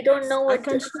 yes. We don't know what I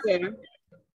can share.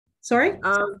 Sorry?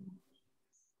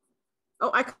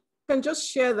 I can just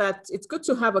share that it's good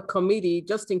to have a committee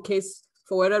just in case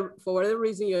for whatever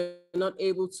reason you're not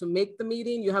able to make the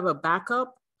meeting, you have a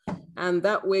backup, and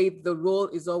that way the role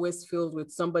is always filled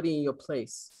with somebody in your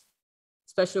place,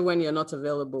 especially when you're not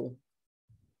available.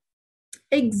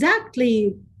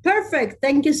 Exactly. Perfect.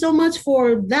 Thank you so much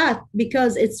for that,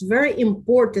 because it's very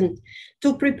important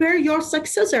to prepare your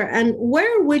successor. And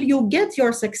where will you get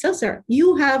your successor?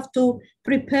 You have to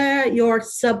prepare your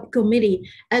subcommittee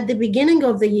at the beginning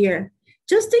of the year,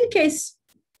 just in case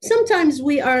sometimes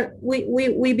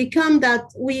we become that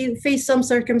we face some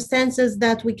circumstances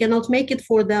that we cannot make it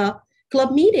for the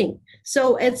club meeting.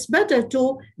 So it's better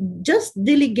to just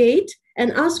delegate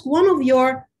and ask one of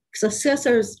your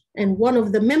successors and one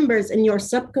of the members in your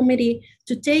subcommittee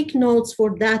to take notes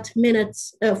for that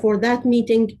minutes for that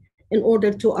meeting in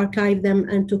order to archive them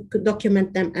and to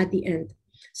document them at the end.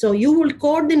 So you will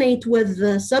coordinate with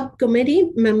the subcommittee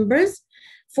members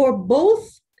for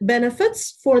both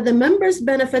benefits, for the members'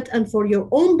 benefit and for your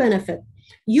own benefit.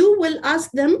 You will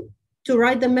ask them to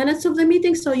write the minutes of the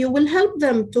meeting, so you will help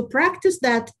them to practice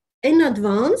that in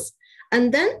advance,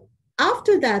 and then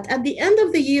after that, at the end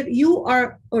of the year, you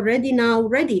are already now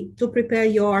ready to prepare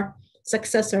your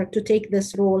successor to take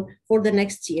this role for the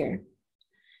next year.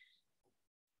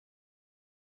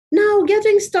 Now,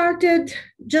 getting started,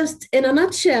 just in a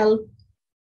nutshell,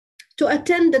 to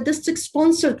attend the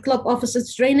district-sponsored club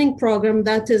officers training program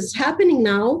that is happening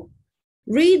now,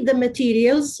 read the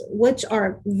materials, which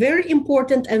are very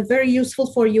important and very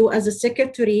useful for you as a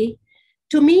secretary,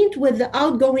 to meet with the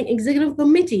outgoing executive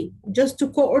committee, just to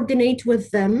coordinate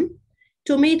with them,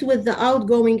 to meet with the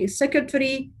outgoing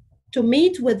secretary, to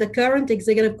meet with the current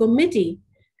executive committee,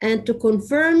 and to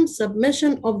confirm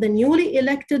submission of the newly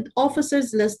elected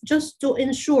officers list, just to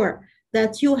ensure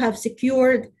that you have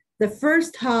secured the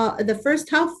first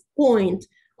half point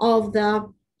of the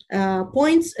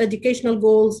educational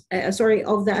goals,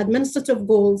 of the administrative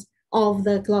goals of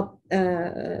the club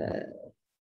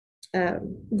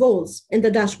goals in the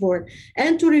dashboard,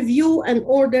 and to review and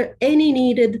order any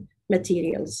needed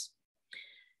materials.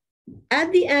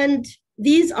 At the end,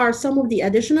 these are some of the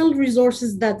additional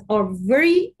resources that are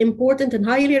very important and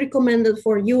highly recommended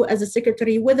for you as a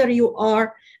secretary, whether you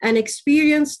are an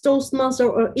experienced Toastmaster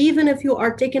or even if you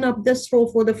are taking up this role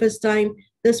for the first time.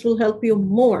 This will help you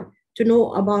more to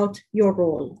know about your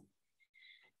role.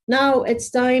 Now it's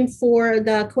time for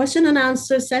the question and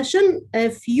answer session.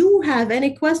 If you have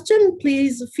any question,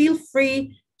 please feel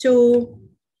free to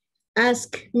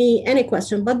ask me any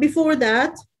question. But before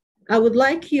that, I would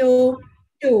like you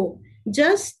to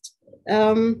just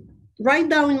write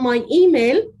down my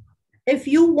email. If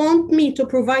you want me to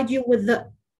provide you with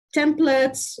the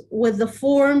templates, with the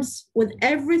forms, with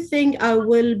everything, I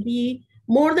will be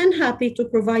more than happy to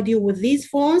provide you with these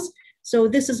forms. So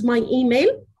this is my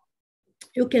email.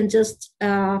 You can just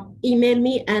email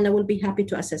me and I will be happy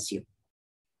to assist you.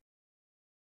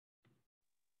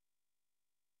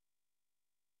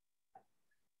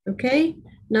 Okay,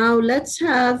 now let's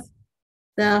have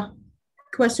the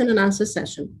question and answer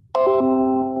session.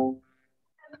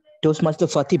 Toastmaster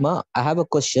Fatima, I have a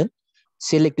question.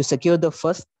 Say, like, to secure the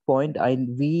first point,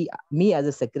 me as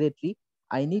a secretary,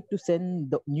 I need to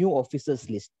send the new officers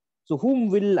list. So whom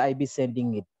will I be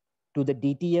sending it? To the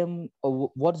DTM,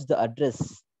 or what's the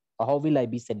address? How will I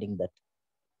be sending that?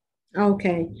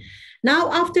 Okay.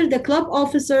 Now, after the club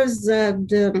officers,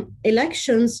 the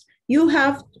elections, you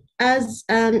have, as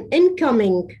an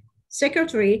incoming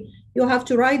secretary, you have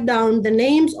to write down the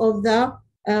names of the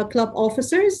club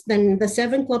officers, then the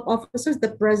 7 club officers,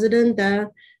 the president,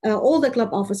 all the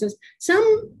club officers.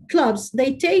 Some clubs,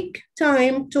 they take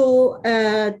time to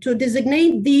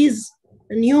designate these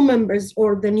new members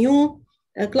or the new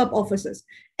club officers.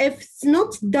 If it's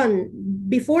not done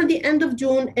before the end of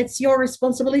June, it's your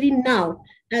responsibility now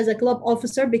as a club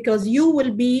officer, because you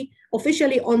will be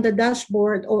officially on the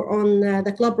dashboard or on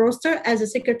the club roster as a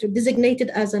secretary, designated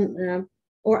as an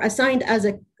or assigned as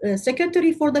a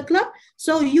secretary for the club.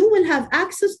 So you will have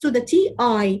access to the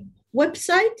TI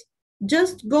website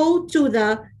just go to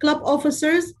the club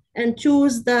officers and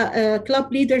choose the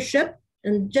club leadership,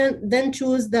 and then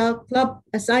choose the club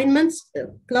assignments,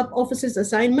 club officers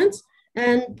assignments,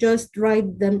 and just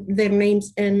write their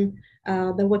names in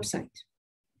the website.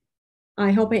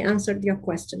 I hope I answered your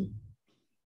question.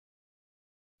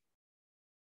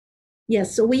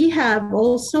 Yes, so we have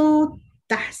also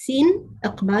Tahsin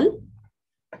Iqbal.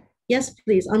 Yes,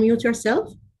 please unmute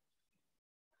yourself.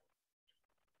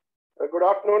 Good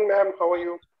afternoon, ma'am. How are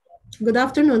you? Good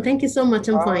afternoon. Thank you so much.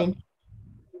 I'm fine.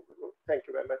 Thank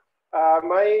you very much.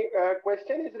 My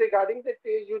question is regarding that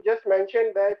you just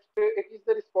mentioned that it is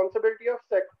the responsibility of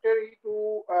secretary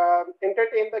to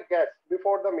entertain the guests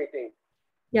before the meeting.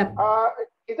 Yeah.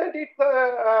 Isn't it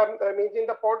means in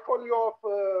the portfolio of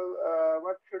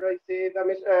what should I say,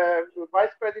 the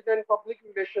Vice President Public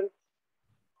Relations?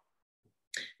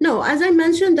 No, as I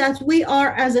mentioned that we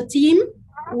are as a team,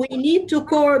 we need to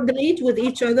coordinate with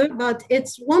each other, but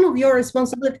it's one of your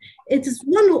responsibilities. It is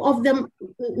one of them,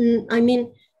 I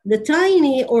mean, the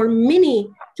tiny or mini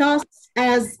tasks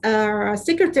as a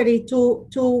secretary to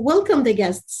welcome the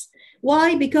guests.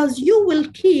 Why? Because you will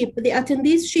keep the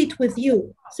attendees sheet with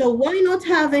you. So why not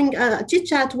having a chit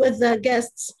chat with the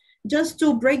guests just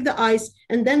to break the ice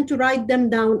and then to write them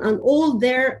down and all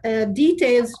their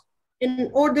details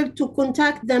in order to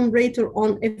contact them later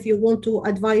on if you want to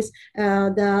advise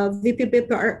the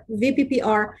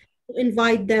VPPR to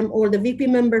invite them, or the VP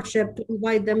membership to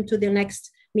invite them to the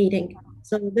next meeting.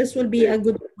 So this will be a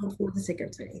good one for the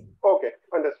secretary. Okay,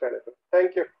 understandable.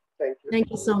 Thank you. Thank you.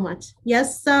 Thank you so much.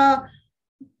 Yes,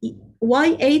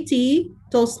 YAT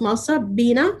Toastmaster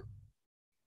Bina.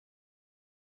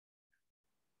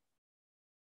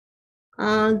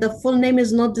 The full name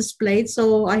is not displayed,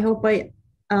 so I hope I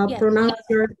pronounce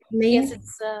your name. Yes,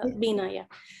 it's Bina, yeah.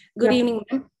 Good evening,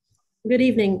 ma'am. Good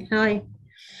evening, hi.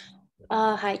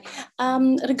 Hi.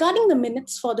 Regarding the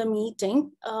minutes for the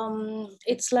meeting,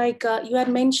 it's like you had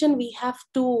mentioned we have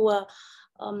to,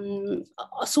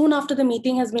 soon after the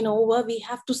meeting has been over, we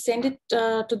have to send it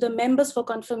to the members for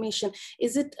confirmation.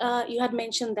 Is it, you had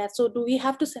mentioned that, so do we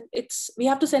have to send, we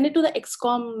have to send it to the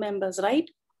ExCom members, right?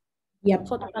 Yep.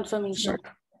 For the confirmation. Sure.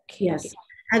 Yes. Okay.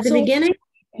 At the beginning,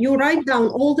 you write down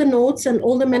all the notes and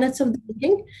all the minutes of the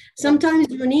meeting. Sometimes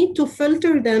you need to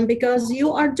filter them because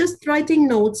you are just writing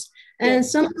notes, and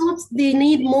some notes, they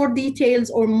need more details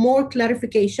or more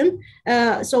clarification.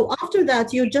 So after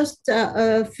that, you just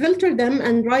filter them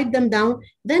and write them down.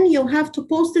 Then you have to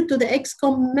post it to the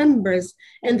ExCom members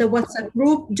in the WhatsApp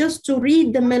group just to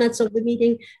read the minutes of the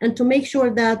meeting and to make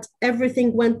sure that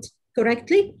everything went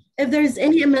correctly. If there is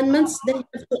any amendments, they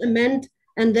have to amend.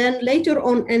 And then later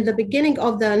on in the beginning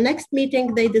of the next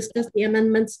meeting, they discuss the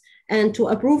amendments and to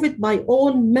approve it by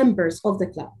all members of the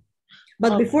club.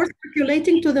 But before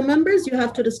circulating to the members, you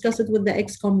have to discuss it with the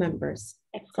ExCom members.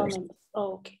 ExCom members.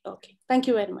 Oh, okay, okay. Thank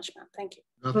you very much, ma'am. Thank you.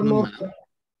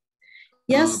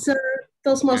 Yes, sir.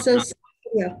 Toastmasters.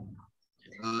 Yeah.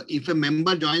 If a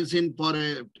member joins in for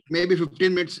maybe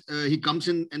 15 minutes, he comes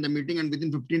in the meeting and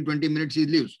within 15-20 minutes he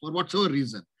leaves for whatsoever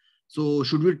reason. So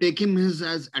should we take him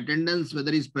as attendance,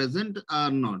 whether he's present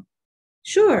or not?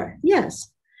 Sure,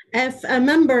 yes. If a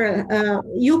member,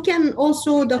 you can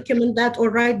also document that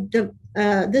or write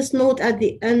this note at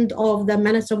the end of the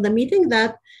minutes of the meeting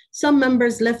that some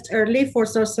members left early for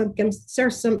some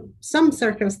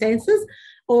circumstances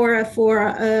or for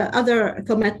other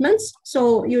commitments.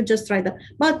 So you just write that.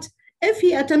 But if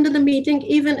he attended the meeting,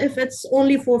 even if it's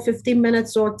only for 15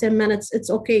 minutes or 10 minutes,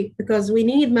 it's okay because we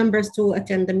need members to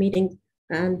attend the meeting,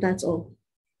 and that's all.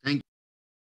 Thank you.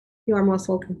 You are most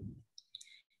welcome.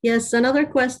 Yes, another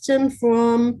question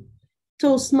from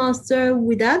Toastmaster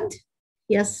Widad.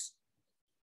 Yes.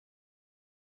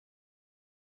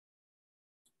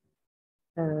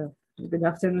 Good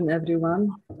afternoon,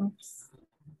 everyone. Oops.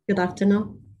 Good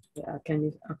afternoon. Yeah, okay,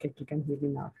 you can hear me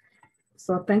now.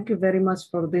 So thank you very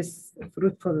much for this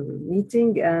fruitful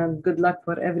meeting and good luck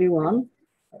for everyone,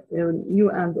 new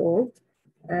and old.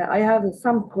 I have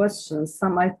some questions.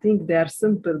 Some I think they are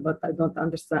simple, but I don't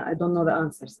understand. I don't know the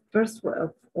answers. First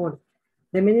of all,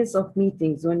 the minutes of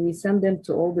meetings, when we send them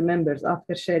to all the members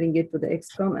after sharing it to the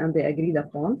ExCom and they agreed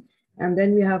upon, and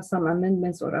then we have some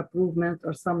amendments or improvement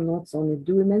or some notes on it.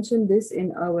 Do we mention this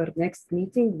in our next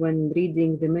meeting when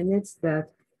reading the minutes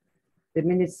that the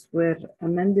minutes were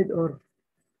amended or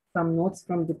some notes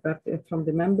from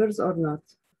the members or not?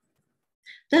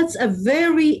 That's a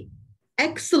very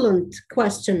excellent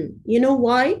question. You know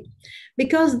why?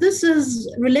 Because this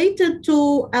is related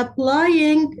to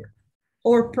applying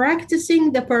or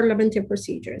practicing the parliamentary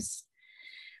procedures,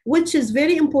 which is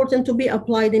very important to be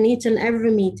applied in each and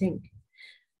every meeting.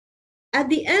 At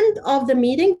the end of the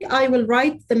meeting, I will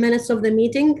write the minutes of the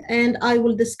meeting and I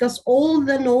will discuss all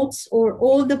the notes or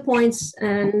all the points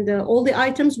and all the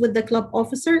items with the club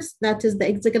officers, that is the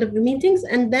executive meetings,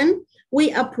 and then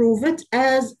we approve it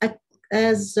as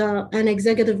an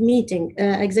executive meeting,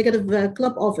 executive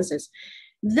club officers.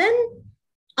 Then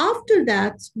after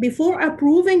that, before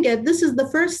approving it, this is the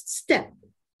first step.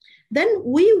 Then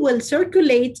we will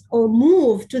circulate or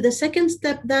move to the second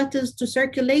step, that is to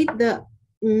circulate the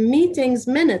meetings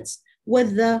minutes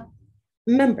with the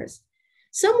members.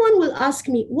 Someone will ask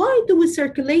me, why do we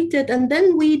circulate it and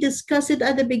then we discuss it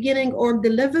at the beginning, or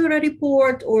deliver a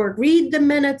report or read the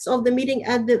minutes of the meeting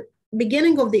at the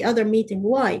beginning of the other meeting?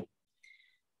 Why?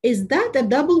 Is that a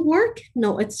double work?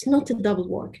 No, it's not a double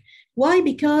work. Why?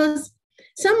 Because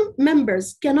some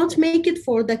members cannot make it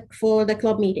for the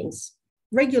club meetings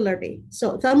regularly.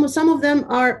 So some of them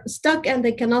are stuck and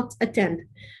they cannot attend.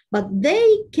 But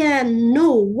they can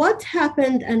know what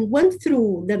happened and went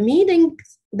through the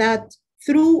meetings that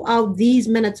throughout these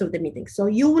minutes of the meeting. So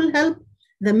you will help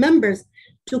the members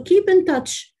to keep in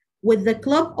touch with the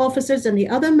club officers and the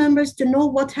other members to know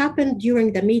what happened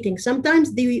during the meeting.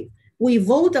 Sometimes we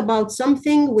vote about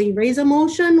something, we raise a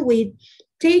motion, we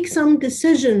take some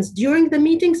decisions during the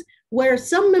meetings where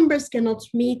some members cannot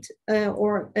meet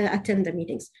or attend the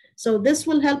meetings. So this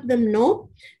will help them know.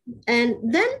 And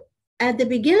then at the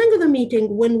beginning of the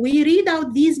meeting, when we read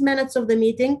out these minutes of the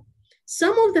meeting,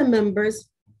 some of the members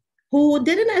who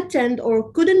didn't attend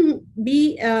or couldn't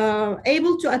be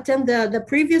able to attend the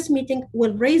previous meeting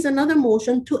will raise another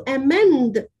motion to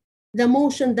amend the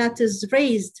motion that is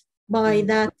raised by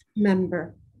that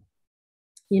member.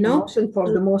 You know? Motion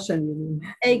for the motion, you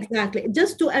mean? Exactly,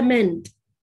 just to amend.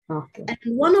 Okay.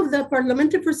 And one of the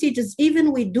parliamentary procedures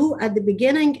even we do at the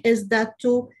beginning is that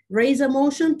to raise a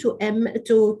motion to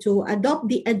adopt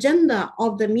the agenda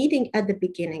of the meeting at the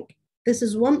beginning. This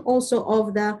is one also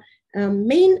of the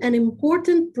main and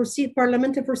important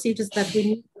parliamentary procedures that we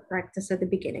need to practice at the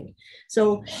beginning.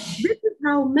 So this is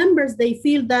how members, they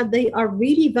feel that they are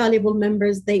really valuable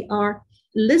members, they are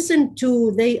listened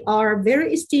to, they are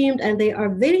very esteemed, and they are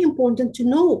very important to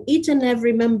know each and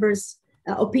every member's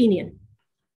opinion.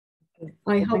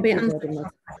 I hope I answered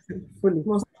fully.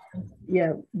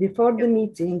 Yeah, before the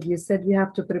meeting, you said we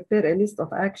have to prepare a list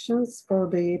of actions for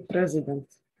the president.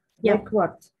 Yeah. Like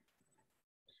what?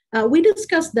 We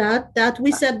discussed that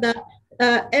we said that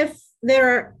if there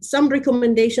are some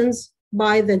recommendations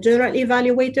by the general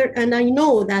evaluator, and I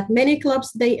know that many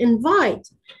clubs, they invite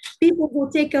people who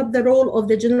take up the role of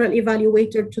the general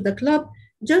evaluator to the club,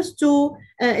 just to,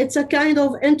 it's a kind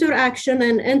of interaction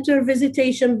and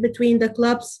intervisitation between the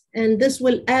clubs, and this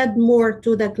will add more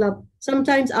to the club.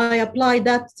 Sometimes I apply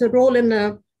that role in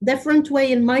a different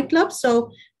way in my club,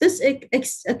 so this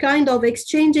a kind of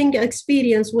exchanging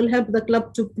experience will help the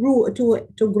club to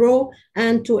grow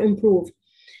and to improve.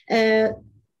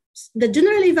 The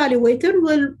general evaluator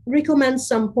will recommend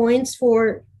some points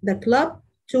for the club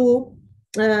to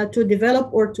develop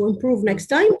or to improve next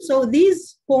time. So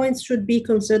these points should be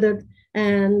considered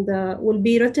and will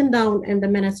be written down in the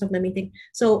minutes of the meeting.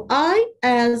 So I,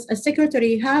 as a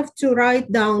secretary, have to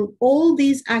write down all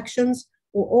these actions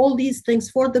or all these things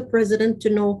for the president to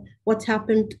know what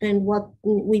happened and what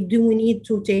we need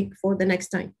to take for the next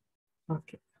time.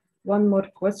 Okay. One more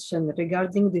question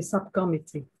regarding the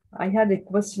subcommittee. I had a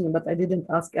question, but I didn't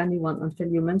ask anyone until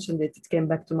you mentioned it. It came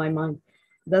back to my mind.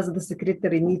 Does the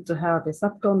secretary need to have a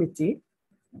subcommittee?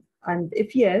 And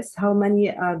if yes, how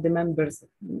many are the members?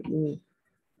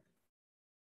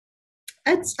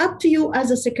 It's up to you as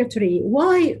a secretary.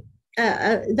 Why?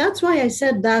 That's why I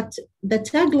said that the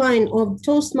tagline of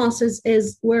Toastmasters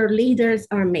is where leaders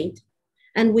are made.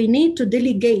 And we need to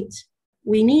delegate.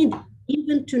 We need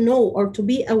even to know or to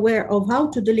be aware of how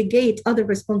to delegate other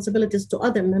responsibilities to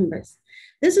other members.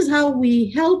 This is how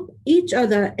we help each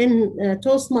other in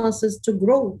Toastmasters to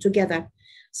grow together.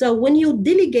 So when you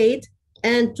delegate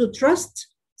and to trust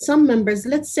some members,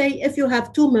 let's say if you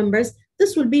have 2 members,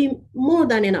 this will be more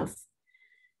than enough.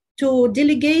 To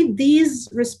delegate these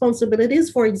responsibilities,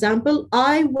 for example,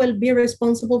 I will be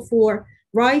responsible for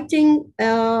writing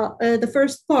the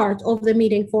first part of the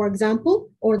meeting, for example,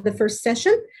 or the first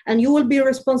session, and you will be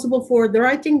responsible for the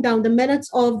writing down the minutes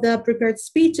of the prepared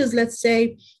speeches, let's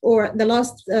say, or the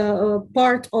last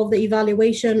part of the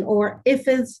evaluation, or if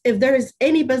there is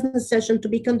any business session to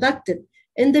be conducted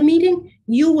in the meeting,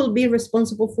 you will be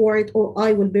responsible for it, or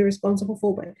I will be responsible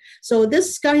for it. So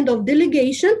this kind of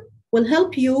delegation will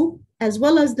help you, as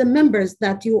well as the members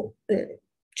that you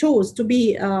chose to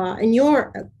be in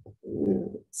your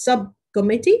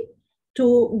subcommittee,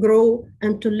 to grow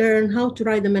and to learn how to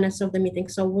write the minutes of the meeting.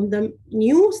 So when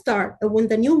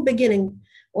the new beginning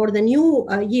or the new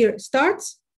year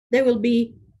starts, they will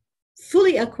be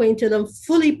fully acquainted and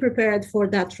fully prepared for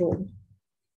that role.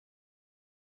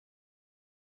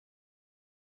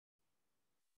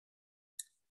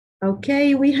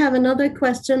 Okay, we have another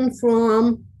question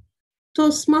from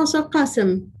Toastmaster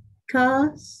Qasim.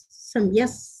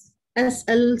 Yes,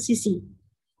 SLCC.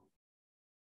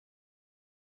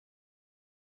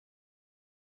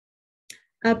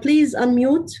 Please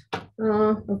unmute.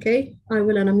 Okay, I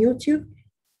will unmute you.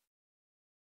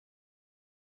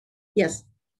 Yes.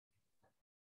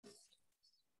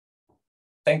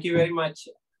 Thank you very much.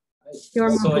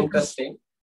 You're so welcome. Interesting.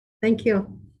 Thank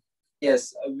you.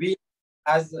 Yes,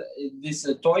 as this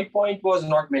toy point was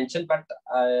not mentioned, but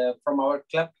from our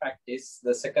club practice,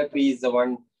 the secretary is the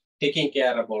one taking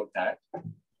care about that.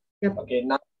 Yep. Okay,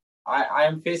 now I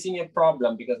am facing a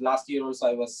problem because last year also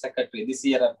I was secretary. This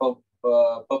year,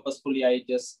 purposefully, I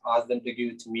just asked them to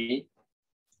give it to me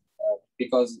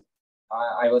because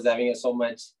I was having so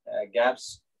much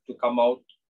gaps to come out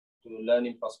to learn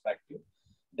in perspective.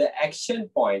 The action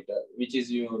point, which is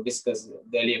you discussed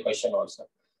the earlier question also,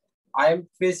 I am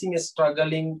facing a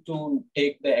struggling to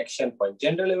take the action point.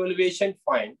 General evaluation,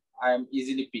 fine. I am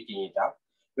easily picking it up.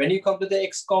 When you come to the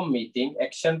XCOM meeting,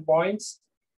 action points,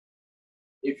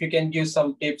 if you can give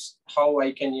some tips how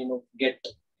I can, get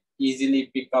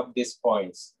easily pick up these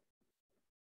points.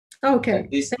 Okay,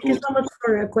 thank you so much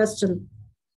for your question.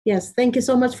 Yes, thank you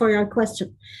so much for your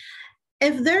question.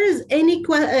 If there is any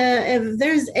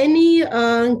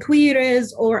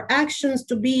queries or actions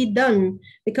to be done,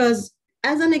 because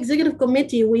as an executive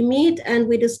committee, we meet and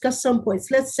we discuss some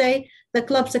points. Let's say the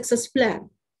club success plan,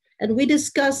 and we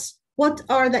discuss what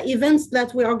are the events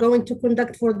that we are going to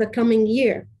conduct for the coming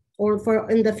year or for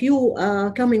in the few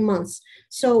coming months.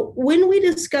 So when we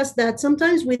discuss that,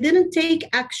 sometimes we didn't take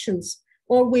actions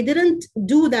or we didn't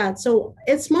do that. So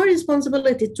it's my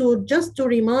responsibility to just to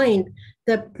remind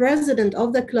the president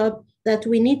of the club that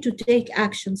we need to take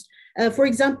actions. For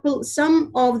example,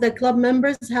 some of the club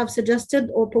members have suggested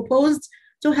or proposed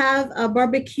to have a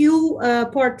barbecue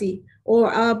party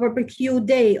or a barbecue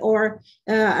day or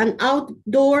an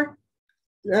outdoor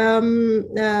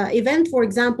event, for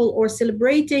example, or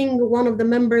celebrating one of the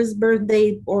members'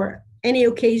 birthday or any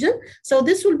occasion. So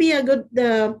this will be a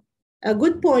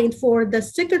good point for the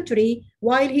secretary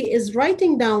while he is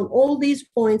writing down all these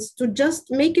points to just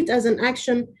make it as an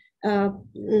action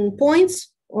points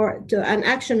or to an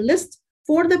action list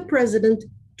for the president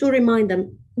to remind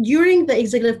them during the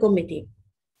executive committee.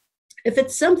 If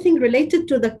it's something related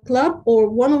to the club or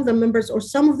one of the members or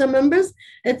some of the members,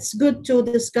 it's good to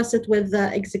discuss it with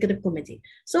the executive committee.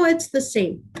 So it's the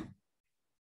same.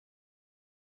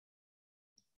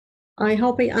 I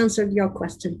hope I answered your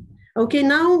question. Okay,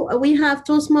 now we have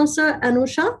Toastmaster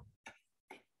Anusha.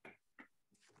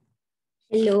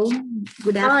 Hello,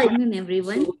 good afternoon,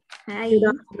 everyone. Hi. Good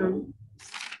afternoon.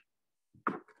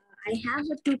 I have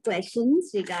 2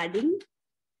 questions regarding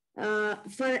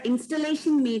for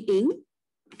installation meeting.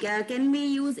 Can we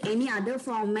use any other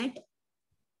format,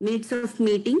 minutes of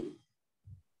meeting,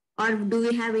 or do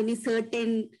we have any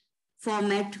certain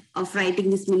format of writing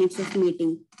this minutes of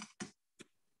meeting?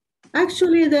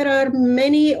 Actually, there are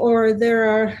many or there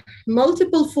are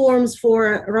multiple forms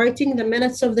for writing the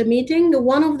minutes of the meeting.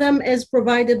 One of them is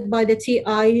provided by the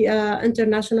TI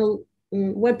International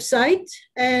website,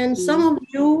 and some of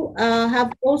you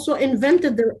have also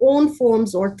invented their own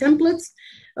forms or templates.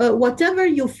 Whatever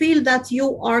you feel that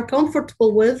you are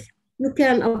comfortable with, you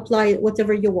can apply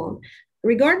whatever you want.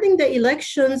 Regarding the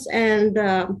elections and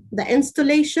the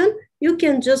installation, you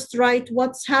can just write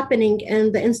what's happening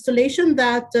in the installation,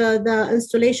 that the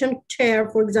installation chair,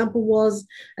 for example, was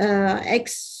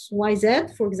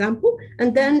XYZ, for example,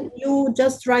 and then you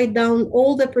just write down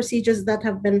all the procedures that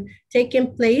have been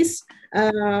taken place,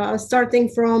 starting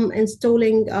from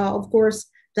installing, of course,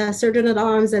 the Sergeant at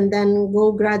Arms, and then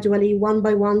go gradually one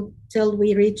by one till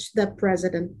we reach the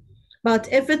president. But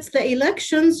if it's the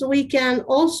elections, we can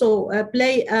also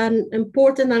play an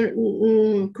important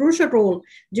and crucial role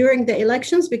during the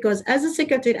elections, because as a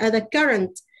secretary, as a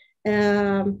current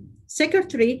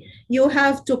secretary, you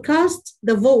have to cast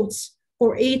the votes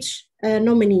for each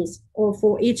nominees or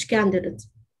for each candidate.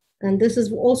 And this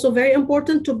is also very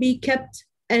important to be kept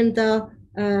in the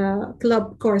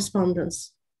club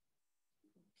correspondence.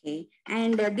 Okay,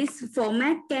 and this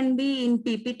format can be in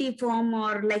PPT form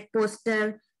or like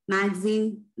poster,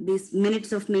 magazine, these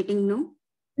minutes of meeting, no?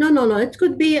 No. It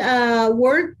could be a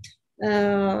Word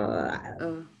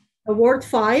a Word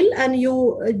file, and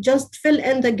you just fill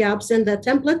in the gaps in the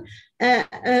template.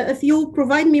 If you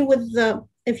provide me with,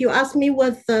 if you ask me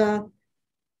with,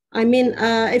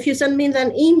 if you send me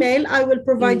an email, I will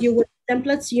provide you with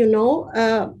templates. You know,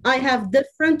 I have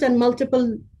different and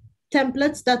multiple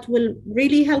templates that will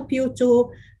really help you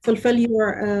to fulfill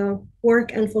your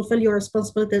work and fulfill your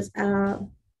responsibilities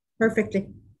perfectly.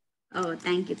 Oh,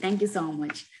 thank you. Thank you so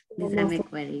much. These are my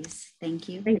queries. Thank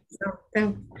you. Thank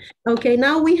you. Okay,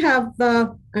 now we have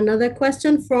another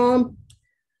question from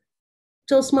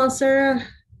Toastmaster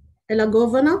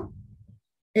Elangovan.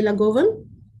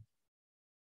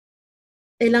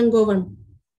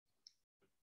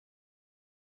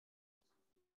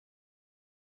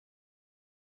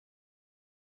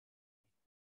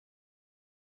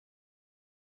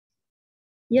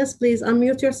 Yes, please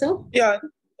unmute yourself. Yeah,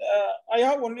 I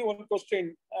have only one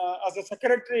question. As a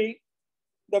secretary,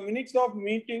 the minutes of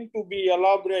meeting to be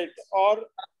elaborate, or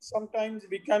sometimes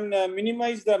we can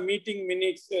minimize the meeting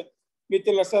minutes with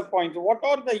lesser points. What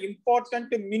are the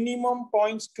important minimum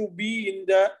points to be in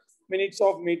the minutes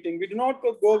of meeting? We do not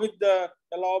go with the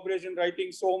elaboration,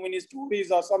 writing so many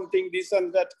stories or something, this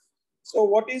and that. So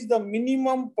what is the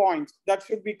minimum point that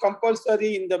should be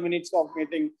compulsory in the minutes of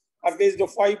meeting? At least the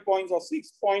 5 points or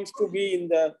 6 points to be in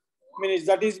the minutes.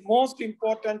 That is most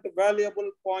important,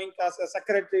 valuable point as a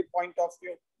secretary point of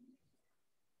view.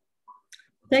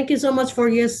 Thank you so much for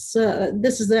this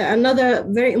is another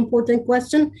very important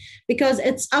question, because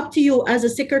it's up to you as a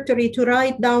secretary to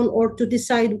write down or to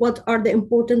decide what are the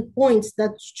important points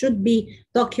that should be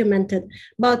documented.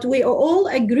 But we all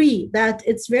agree that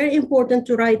it's very important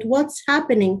to write what's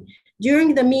happening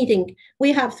during the meeting.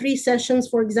 We have 3 sessions,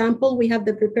 for example. We have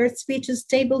the prepared speeches,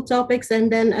 table topics,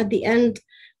 and then at the end,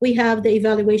 we have the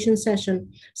evaluation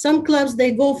session. Some clubs,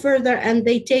 they go further and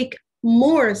they take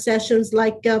more sessions,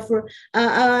 like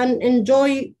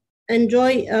enjoy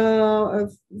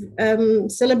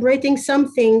celebrating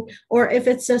something, or if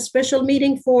it's a special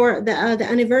meeting for the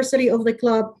anniversary of the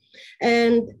club.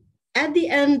 And at the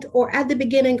end or at the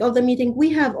beginning of the meeting, we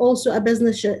have also a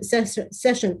business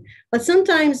session. But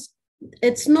sometimes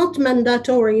it's not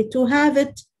mandatory to have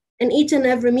it in each and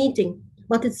every meeting.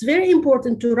 But it's very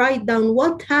important to write down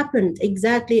what happened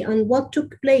exactly and what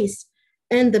took place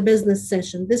in the business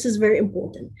session. This is very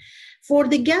important. For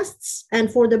the guests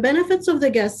and for the benefits of the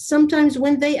guests, sometimes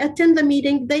when they attend the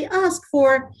meeting, they ask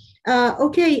for,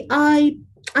 okay, I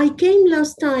came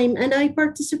last time and I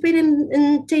participated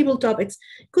in table topics.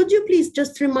 Could you please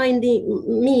just remind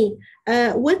me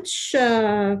in which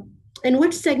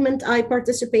segment I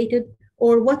participated,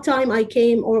 or what time I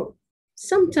came, or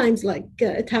sometimes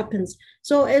it happens.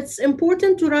 So it's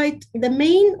important to write the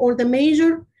main or the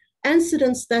major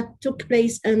incidents that took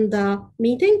place in the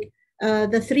meeting,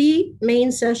 the 3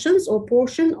 main sessions or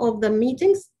portion of the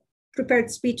meetings: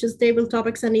 prepared speeches, table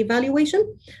topics, and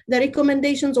evaluation, the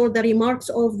recommendations or the remarks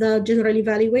of the general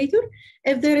evaluator.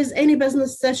 If there is any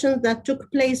business session that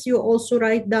took place, you also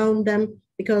write down them,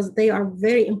 because they are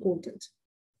very important.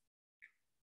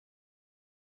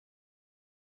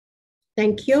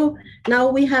 Thank you. Now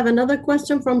we have another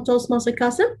question from Toastmaster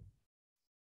Qasim.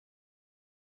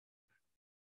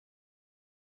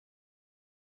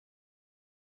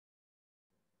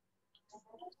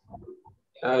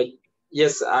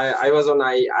 Yes, I was on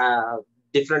a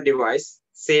different device,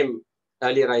 same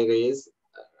earlier I raised.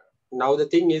 Now the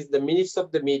thing is the minutes of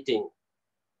the meeting.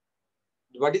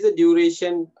 What is the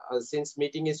duration? Since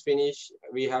meeting is finished,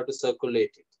 we have to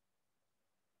circulate it.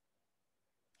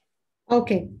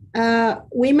 Okay,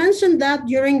 we mentioned that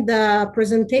during the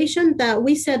presentation, that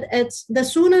we said it's the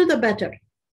sooner the better.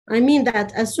 I mean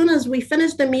that as soon as we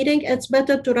finish the meeting, it's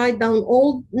better to write down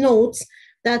all notes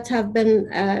that have been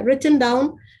written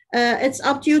down. It's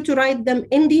up to you to write them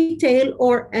in detail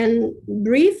or in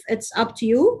brief. It's up to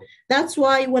you. That's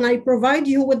why when I provide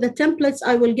you with the templates,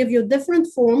 I will give you different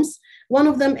forms. One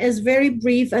of them is very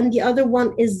brief and the other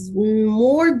one is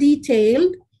more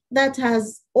detailed, that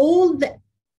has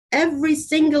every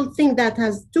single thing that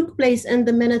has took place in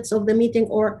the minutes of the meeting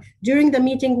or during the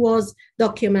meeting was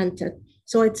documented.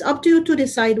 So it's up to you to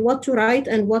decide what to write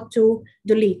and what to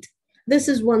delete. This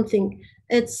is one thing.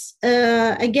 It's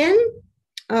again,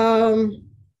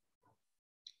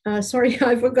 sorry,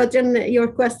 I forgot your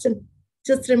question.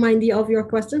 Just remind me of your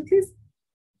question, please.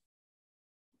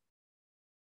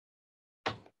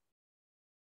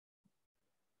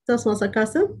 Toastmaster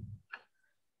Qasim?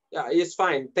 Yeah, it's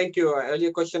fine. Thank you.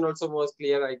 Earlier question also was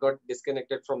clear. I got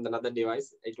disconnected from another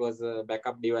device. It was a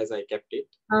backup device. I kept it.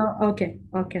 Okay.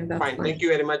 Okay, that's fine. Thank you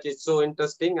very much. It's so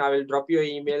interesting. I will drop you an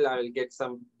email. I will get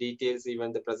some details,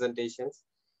 even the presentations,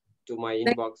 to my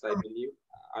inbox, I believe.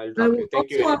 I'll talk to you.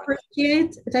 Thank you very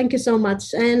much. Thank you so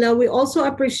much. And we also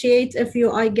appreciate if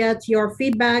I get your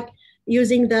feedback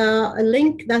using the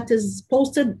link that is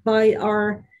posted by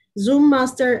our Zoom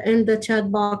master in the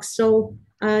chat box. So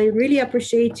I really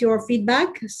appreciate your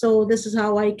feedback. So this is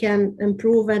how I can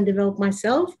improve and develop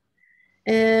myself.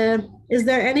 Is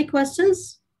there any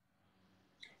questions?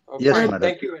 Yes, madam.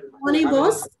 Thank you very much.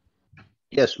 Boss?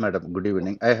 Yes, madam. Good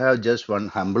evening. I have just one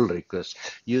humble request.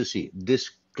 You see, this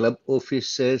club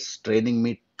officers training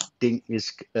meeting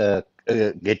is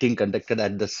getting conducted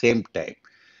at the same time.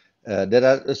 There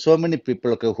are so many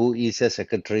people who is a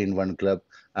secretary in one club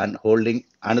and holding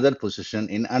another position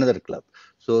in another club.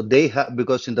 So they have,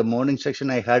 because in the morning section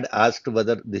I had asked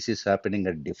whether this is happening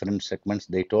at different segments.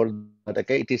 They told that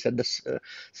okay, it is at the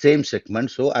same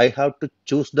segment. So I have to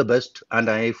choose the best, and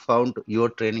I found your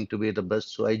training to be the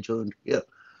best. So I joined here.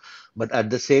 But at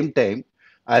the same time,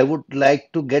 I would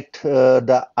like to get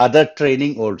the other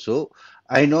training also.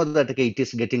 I know that okay, it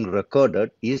is getting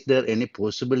recorded. Is there any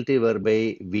possibility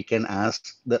whereby we can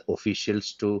ask the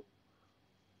officials to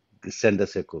send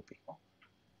us a copy?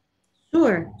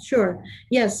 Sure.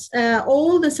 Yes,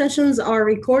 all the sessions are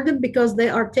recorded because they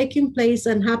are taking place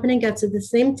and happening at the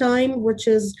same time, which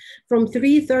is from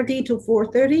 3:30 to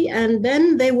 4:30, and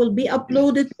then they will be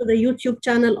uploaded to the YouTube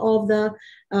channel of the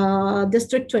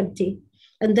District 20.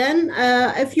 And then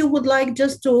if you would like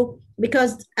just to,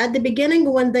 because at the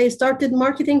beginning when they started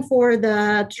marketing for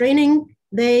the training,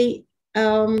 they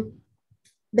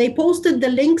posted the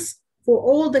links for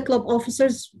all the club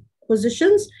officers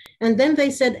positions, and then they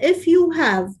said if you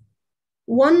have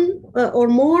one or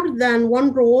more than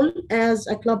one role as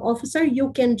a club officer, you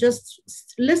can just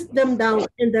list them down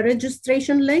in the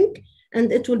registration link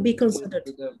and it will be considered.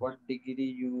 What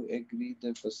degree you agree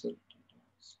the facility?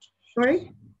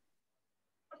 Sorry?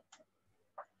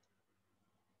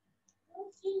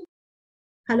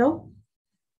 Hello?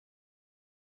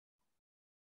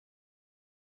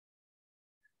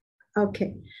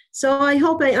 Okay, so I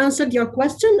hope I answered your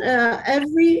question.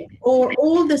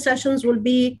 All the sessions will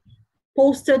be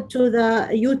posted to the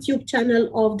YouTube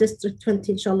channel of District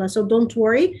 20, inshallah. So don't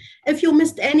worry. If you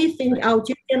missed anything out,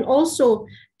 you can also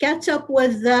catch up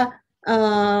with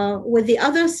the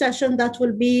other session that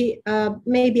will be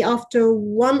maybe after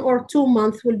 1 or 2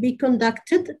 months will be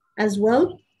conducted as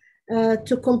well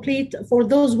to complete for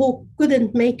those who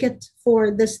couldn't make it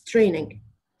for this training.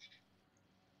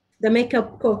 The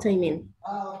makeup coat, I mean.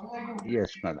 Yes,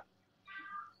 madam.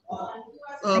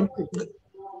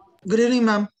 Good evening,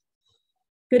 ma'am.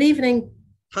 Good evening.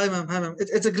 Hi, ma'am. Hi, ma'am.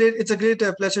 It's a great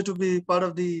pleasure to be part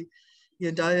of the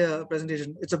entire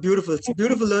presentation. It's a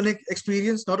beautiful learning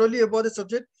experience, not only about the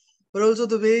subject, but also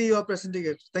the way you are presenting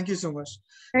it. Thank you so much.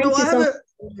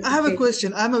 I have a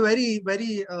question. I'm a very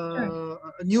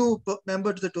new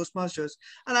member to the Toastmasters,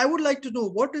 and I would like to know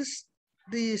what is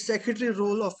the secretary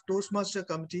role of Toastmaster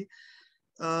committee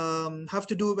have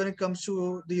to do when it comes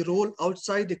to the role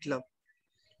outside the club?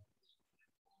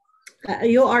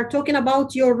 You are talking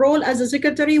about your role as a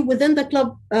secretary within the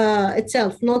club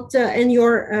itself, not in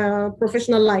your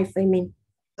professional life, I mean.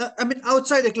 I mean,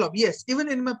 outside the club, yes. Even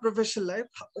in my professional life,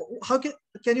 how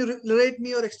can you relate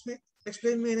me or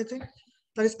explain me anything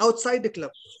that is outside the club?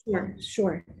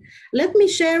 Sure. Let me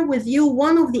share with you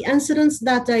one of the incidents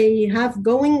that I have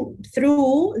going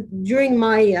through during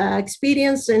my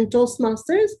experience in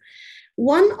Toastmasters.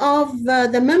 One of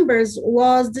the members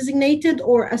was designated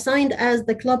or assigned as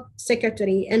the club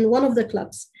secretary in one of the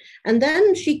clubs. And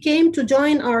then she came to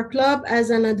join our club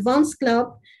as an advanced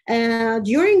club.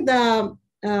 During the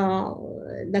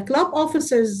club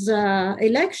officers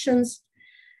elections,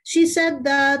 she said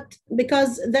that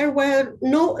because there were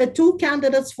two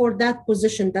candidates for that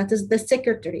position, that is the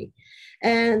secretary.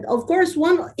 And of course,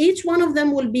 each one of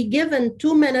them will be given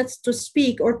 2 minutes to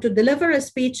speak or to deliver a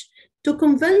speech to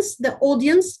convince the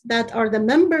audience that are the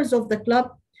members of the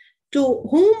club to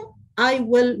whom I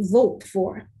will vote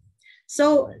for.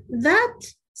 So that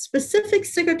specific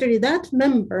secretary, that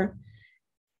member,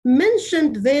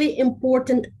 mentioned very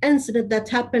important incident that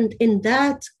happened in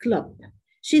that club.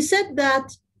 She said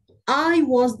that I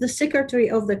was the secretary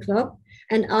of the club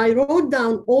and I wrote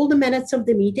down all the minutes of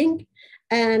the meeting.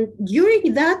 And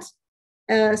during that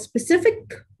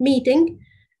specific meeting,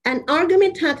 an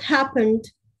argument had happened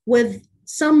with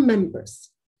some members.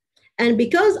 And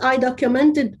because I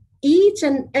documented each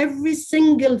and every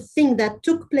single thing that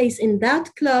took place in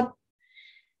that club,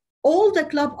 all the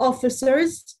club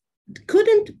officers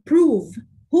couldn't prove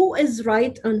who is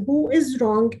right and who is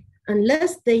wrong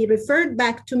unless they referred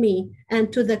back to me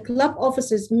and to the club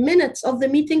officers' minutes of the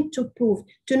meeting to prove,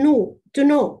 to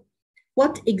know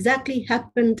what exactly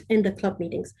happened in the club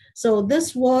meetings. So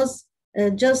this was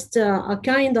just a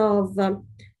kind of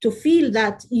to feel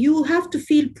that you have to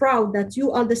feel proud that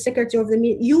you are the secretary of the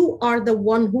meeting. You are the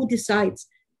one who decides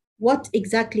what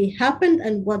exactly happened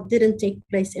and what didn't take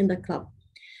place in the club.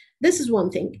 This is one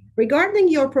thing. Regarding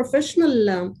your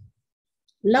professional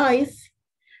life,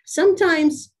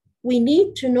 sometimes we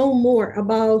need to know more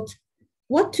about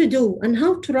what to do and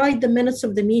how to write the minutes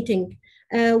of the meeting,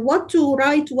 what to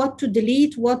write, what to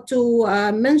delete, what to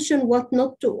mention, what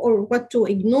not to, or what to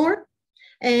ignore.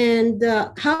 And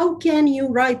how can you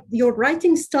write? Your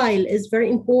writing style is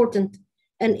very important.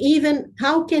 And even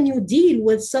how can you deal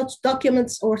with such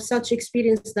documents or such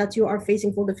experience that you are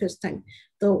facing for the first time?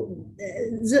 So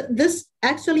this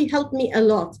actually helped me a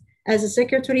lot as a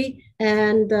secretary.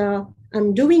 And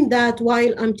I'm doing that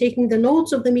while I'm taking the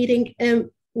notes of the meeting. And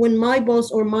when my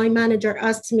boss or my manager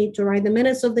asked me to write the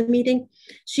minutes of the meeting,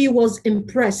 she was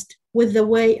impressed with the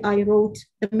way I wrote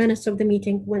the minutes of the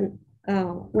meeting when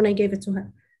I gave it to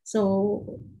her.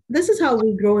 So this is how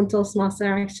we grow in Toastmaster,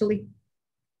 actually.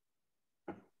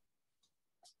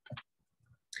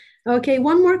 Okay,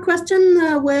 one more question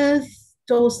with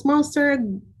Toastmaster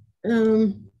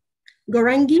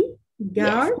Gorangi.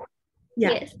 Gar? Yes.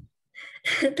 Yeah. Yes.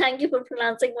 Thank you for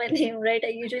pronouncing my name right. I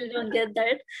usually don't get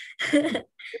that.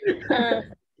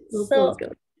 So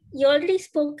you already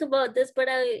spoke about this, but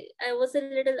I was a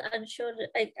little unsure.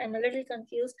 I'm a little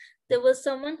confused. There was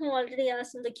someone who already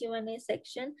asked in the Q&A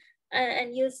section,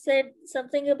 and you said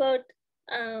something about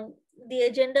the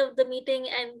agenda of the meeting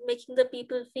and making the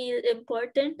people feel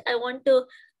important. I want to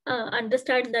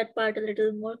understand that part a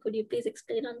little more. Could you please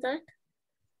explain on that?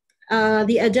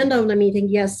 The agenda of the meeting,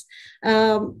 yes.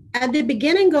 At the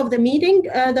beginning of the meeting,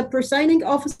 the presiding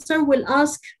officer will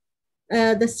ask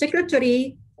the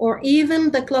secretary or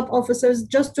even the club officers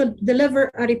just to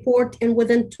deliver a report in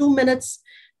within 2 minutes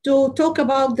to talk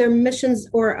about their missions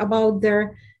or about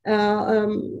their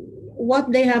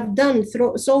what they have done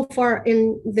so far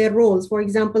in their roles. For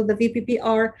example, the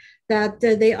VPPR, that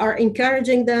they are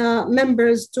encouraging the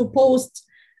members to post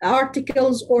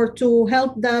articles or to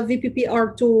help the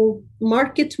VPPR to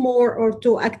market more or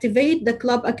to activate the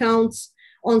club accounts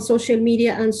on social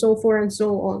media and so forth and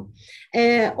so on.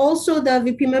 Also, the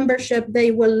VP membership,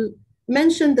 they will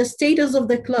mention the status of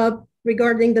the club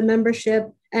regarding the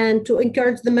membership and to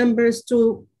encourage the members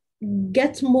to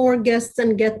get more guests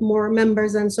and get more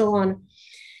members and so on.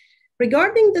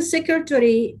 Regarding the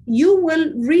secretary, you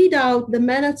will read out the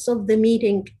minutes of the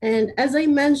meeting. And as I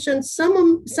mentioned,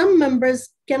 some members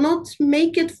cannot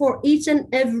make it for each and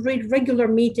every regular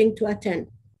meeting to attend.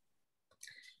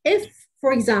 If,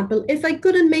 for example, if I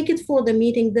couldn't make it for the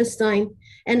meeting this time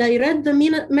and I read the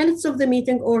minutes of the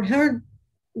meeting or heard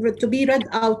to be read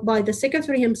out by the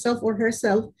secretary himself or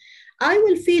herself, I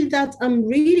will feel that I'm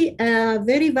really a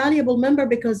very valuable member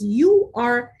because you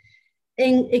are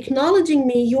acknowledging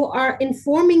me, you are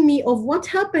informing me of what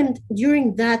happened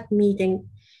during that meeting.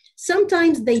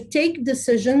 Sometimes they take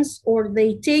decisions or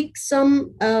they take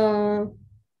some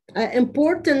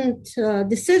important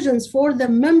decisions for the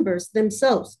members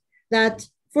themselves. That,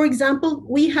 for example,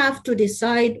 we have to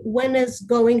decide when is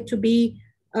going to be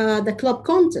the club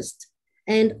contest.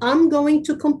 And I'm going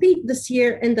to compete this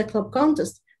year in the club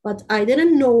contest, but I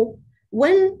didn't know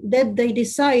when did they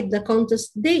decide the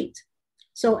contest date.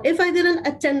 So if I didn't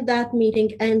attend that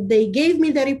meeting and they gave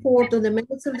me the report or the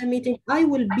minutes of the meeting, I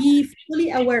will be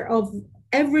fully aware of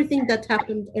everything that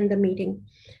happened in the meeting.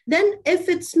 Then if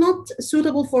it's not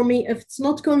suitable for me, if it's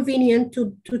not convenient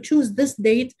to choose this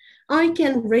date, I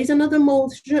can raise another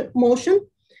motion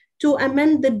to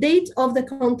amend the date of the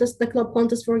contest, the club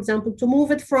contest, for example, to move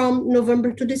it from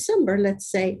November to December, let's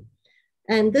say.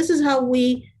 And this is how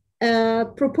we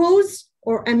propose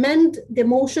or amend the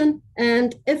motion,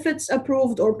 and if it's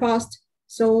approved or passed,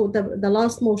 so the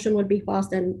last motion will be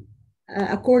passed and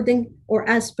according or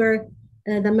as per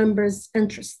the members'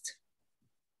 interest.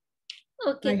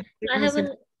 Okay, I have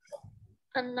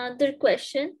another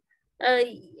question.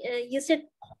 You said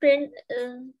print,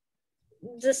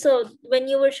 so when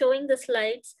you were showing the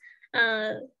slides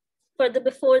for the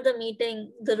before the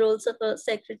meeting, the roles of a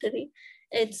secretary,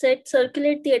 it said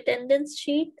circulate the attendance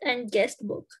sheet and guest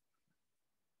book.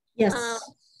 Yes.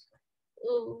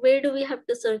 Where do we have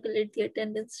to circulate the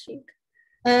attendance sheet?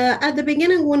 At the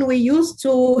beginning, when we used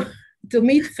to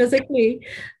meet physically,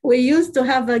 we used to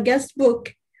have a guest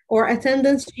book or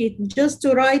attendance sheet just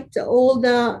to write all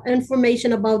the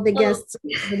information about the guests,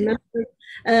 the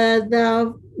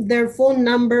members, their phone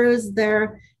numbers,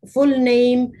 their full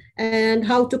name, and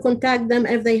how to contact them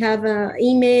if they have an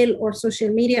email or social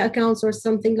media accounts or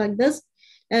something like this.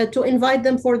 to invite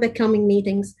them for the coming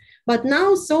meetings. But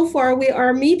now, so far, we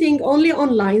are meeting only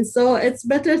online. So it's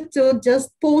better to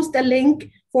just post a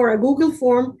link for a Google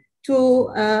form to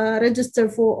register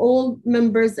for all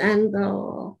members and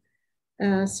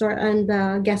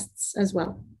guests as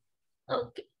well.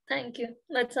 Okay, thank you.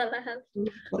 That's all I have.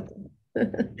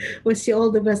 Wish you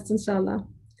all the best, inshallah.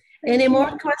 Any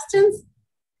more questions?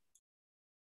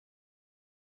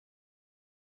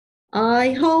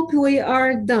 I hope we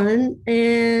are done.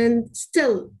 And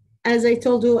still, as I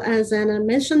told you, as Anna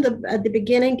mentioned at the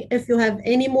beginning, if you have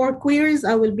any more queries,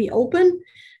 I will be open.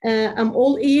 I'm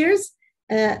all ears.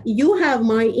 You have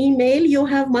my email, you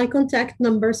have my contact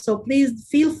number, so please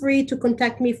feel free to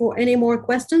contact me for any more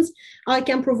questions. I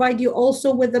can provide you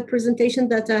also with the presentation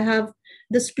that I have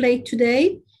displayed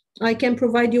today. I can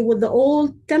provide you with the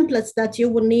old templates that you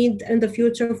will need in the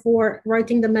future for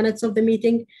writing the minutes of the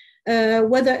meeting,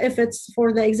 whether if it's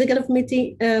for the executive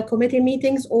committee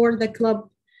meetings or the club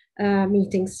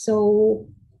meetings. So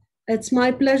it's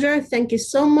my pleasure. Thank you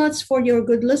so much for your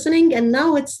good listening. And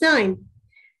now it's time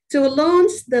to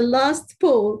launch the last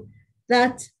poll,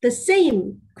 that the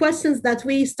same questions that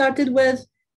we started with,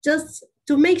 just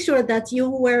to make sure that you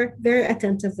were very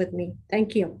attentive with me.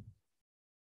 Thank you.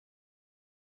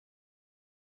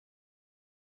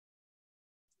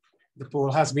 The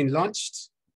poll has been launched.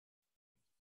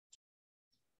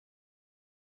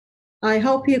 I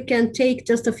hope you can take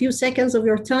just a few seconds of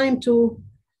your time to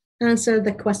answer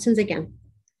the questions again.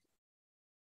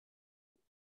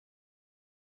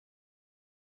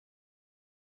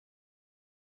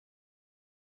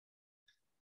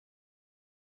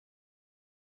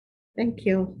 Thank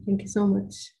you. Thank you so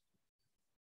much.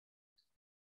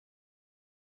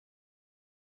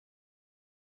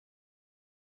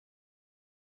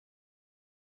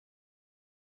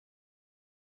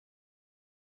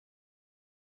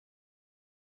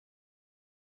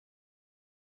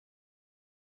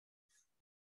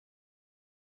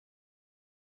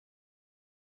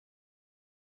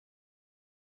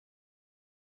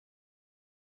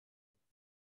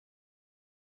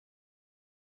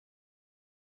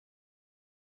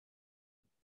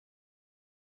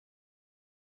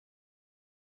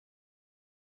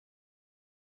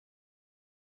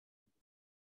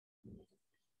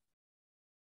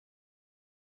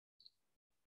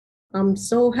 I'm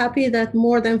so happy that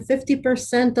more than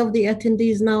 50% of the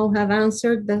attendees now have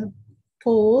answered the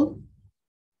poll.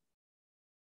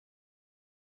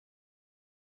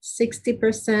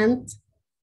 60%.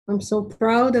 I'm so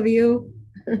proud of you.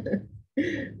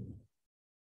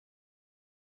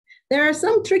 There are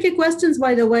some tricky questions,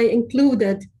 by the way,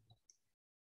 included.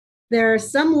 There are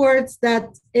some words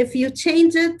that if you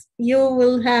change it, you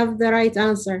will have the right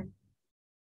answer.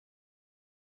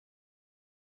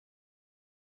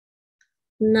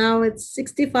 Now it's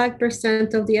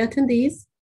 65% of the attendees.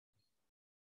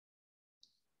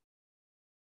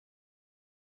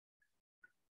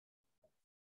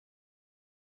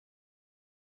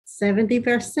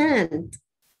 %.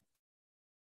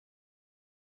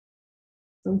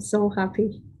 I'm so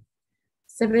happy.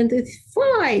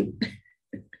 75.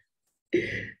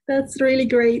 That's really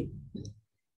great.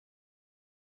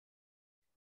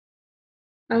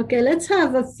 Okay, let's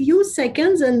have a few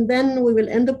seconds and then we will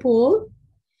end the poll.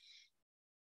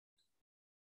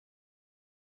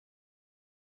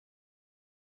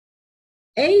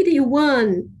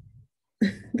 81.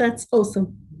 That's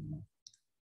awesome.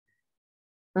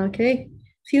 Okay,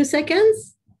 few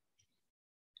seconds.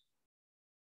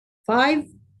 5,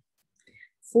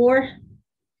 4,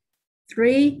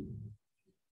 3,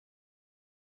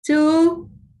 2,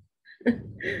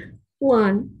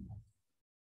 1.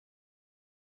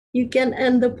 You can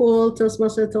end the poll, Tosma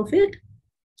Tawfiq.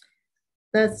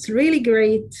 That's really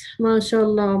great.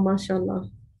 MashaAllah, MashaAllah.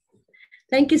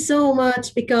 Thank you so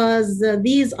much, because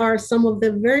these are some of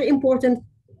the very important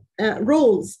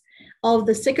roles of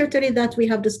the secretary that we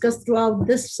have discussed throughout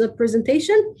this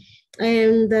presentation.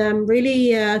 And I'm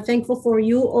really thankful for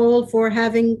you all for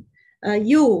having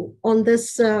you on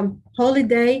this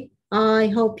holiday. I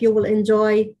hope you will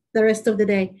enjoy the rest of the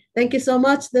day. Thank you so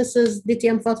much. This is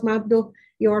DTM Fatma Abdo,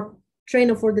 your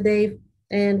trainer for the day,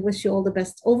 and wish you all the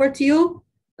best. Over to you,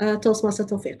 Tosma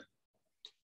Tawfiq.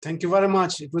 Thank you very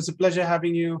much. It was a pleasure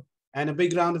having you, and a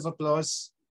big round of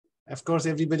applause. Of course,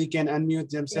 everybody can unmute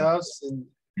themselves, and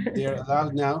they're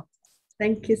allowed now.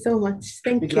 Thank you so much.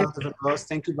 Thank big you. Round of applause.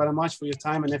 Thank you very much for your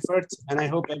time and effort, and I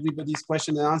hope everybody's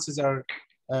question and answers are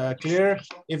clear.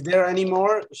 If there are any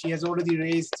more, she has already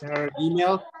raised her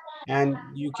email, and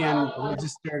you can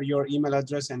register your email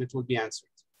address and it will be answered.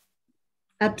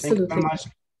 Absolutely. Thank you very much.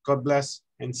 God bless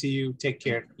and see you. Take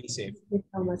care. Be safe. Thank you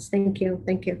so much. Thank you.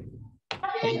 Thank you.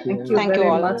 Thank you very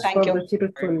much for the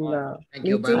fruitful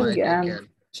meeting, and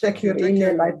check your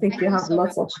email. I think you have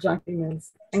lots of junk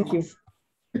emails. Thank you.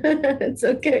 It's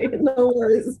okay, no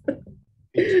worries.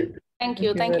 Thank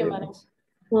you, Madam.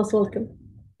 Most welcome.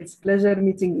 It's a pleasure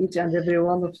meeting each and every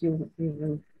one of you.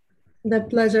 The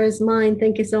pleasure is mine.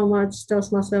 Thank you so much,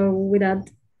 Toastmaster Widad.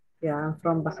 Yeah, I'm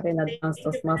from Bahrain Advanced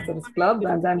Toastmasters Club,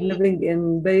 and I'm living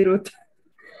in Beirut.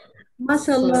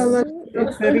 MashaAllah. So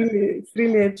it's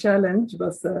really a challenge,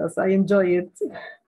 but I enjoy it.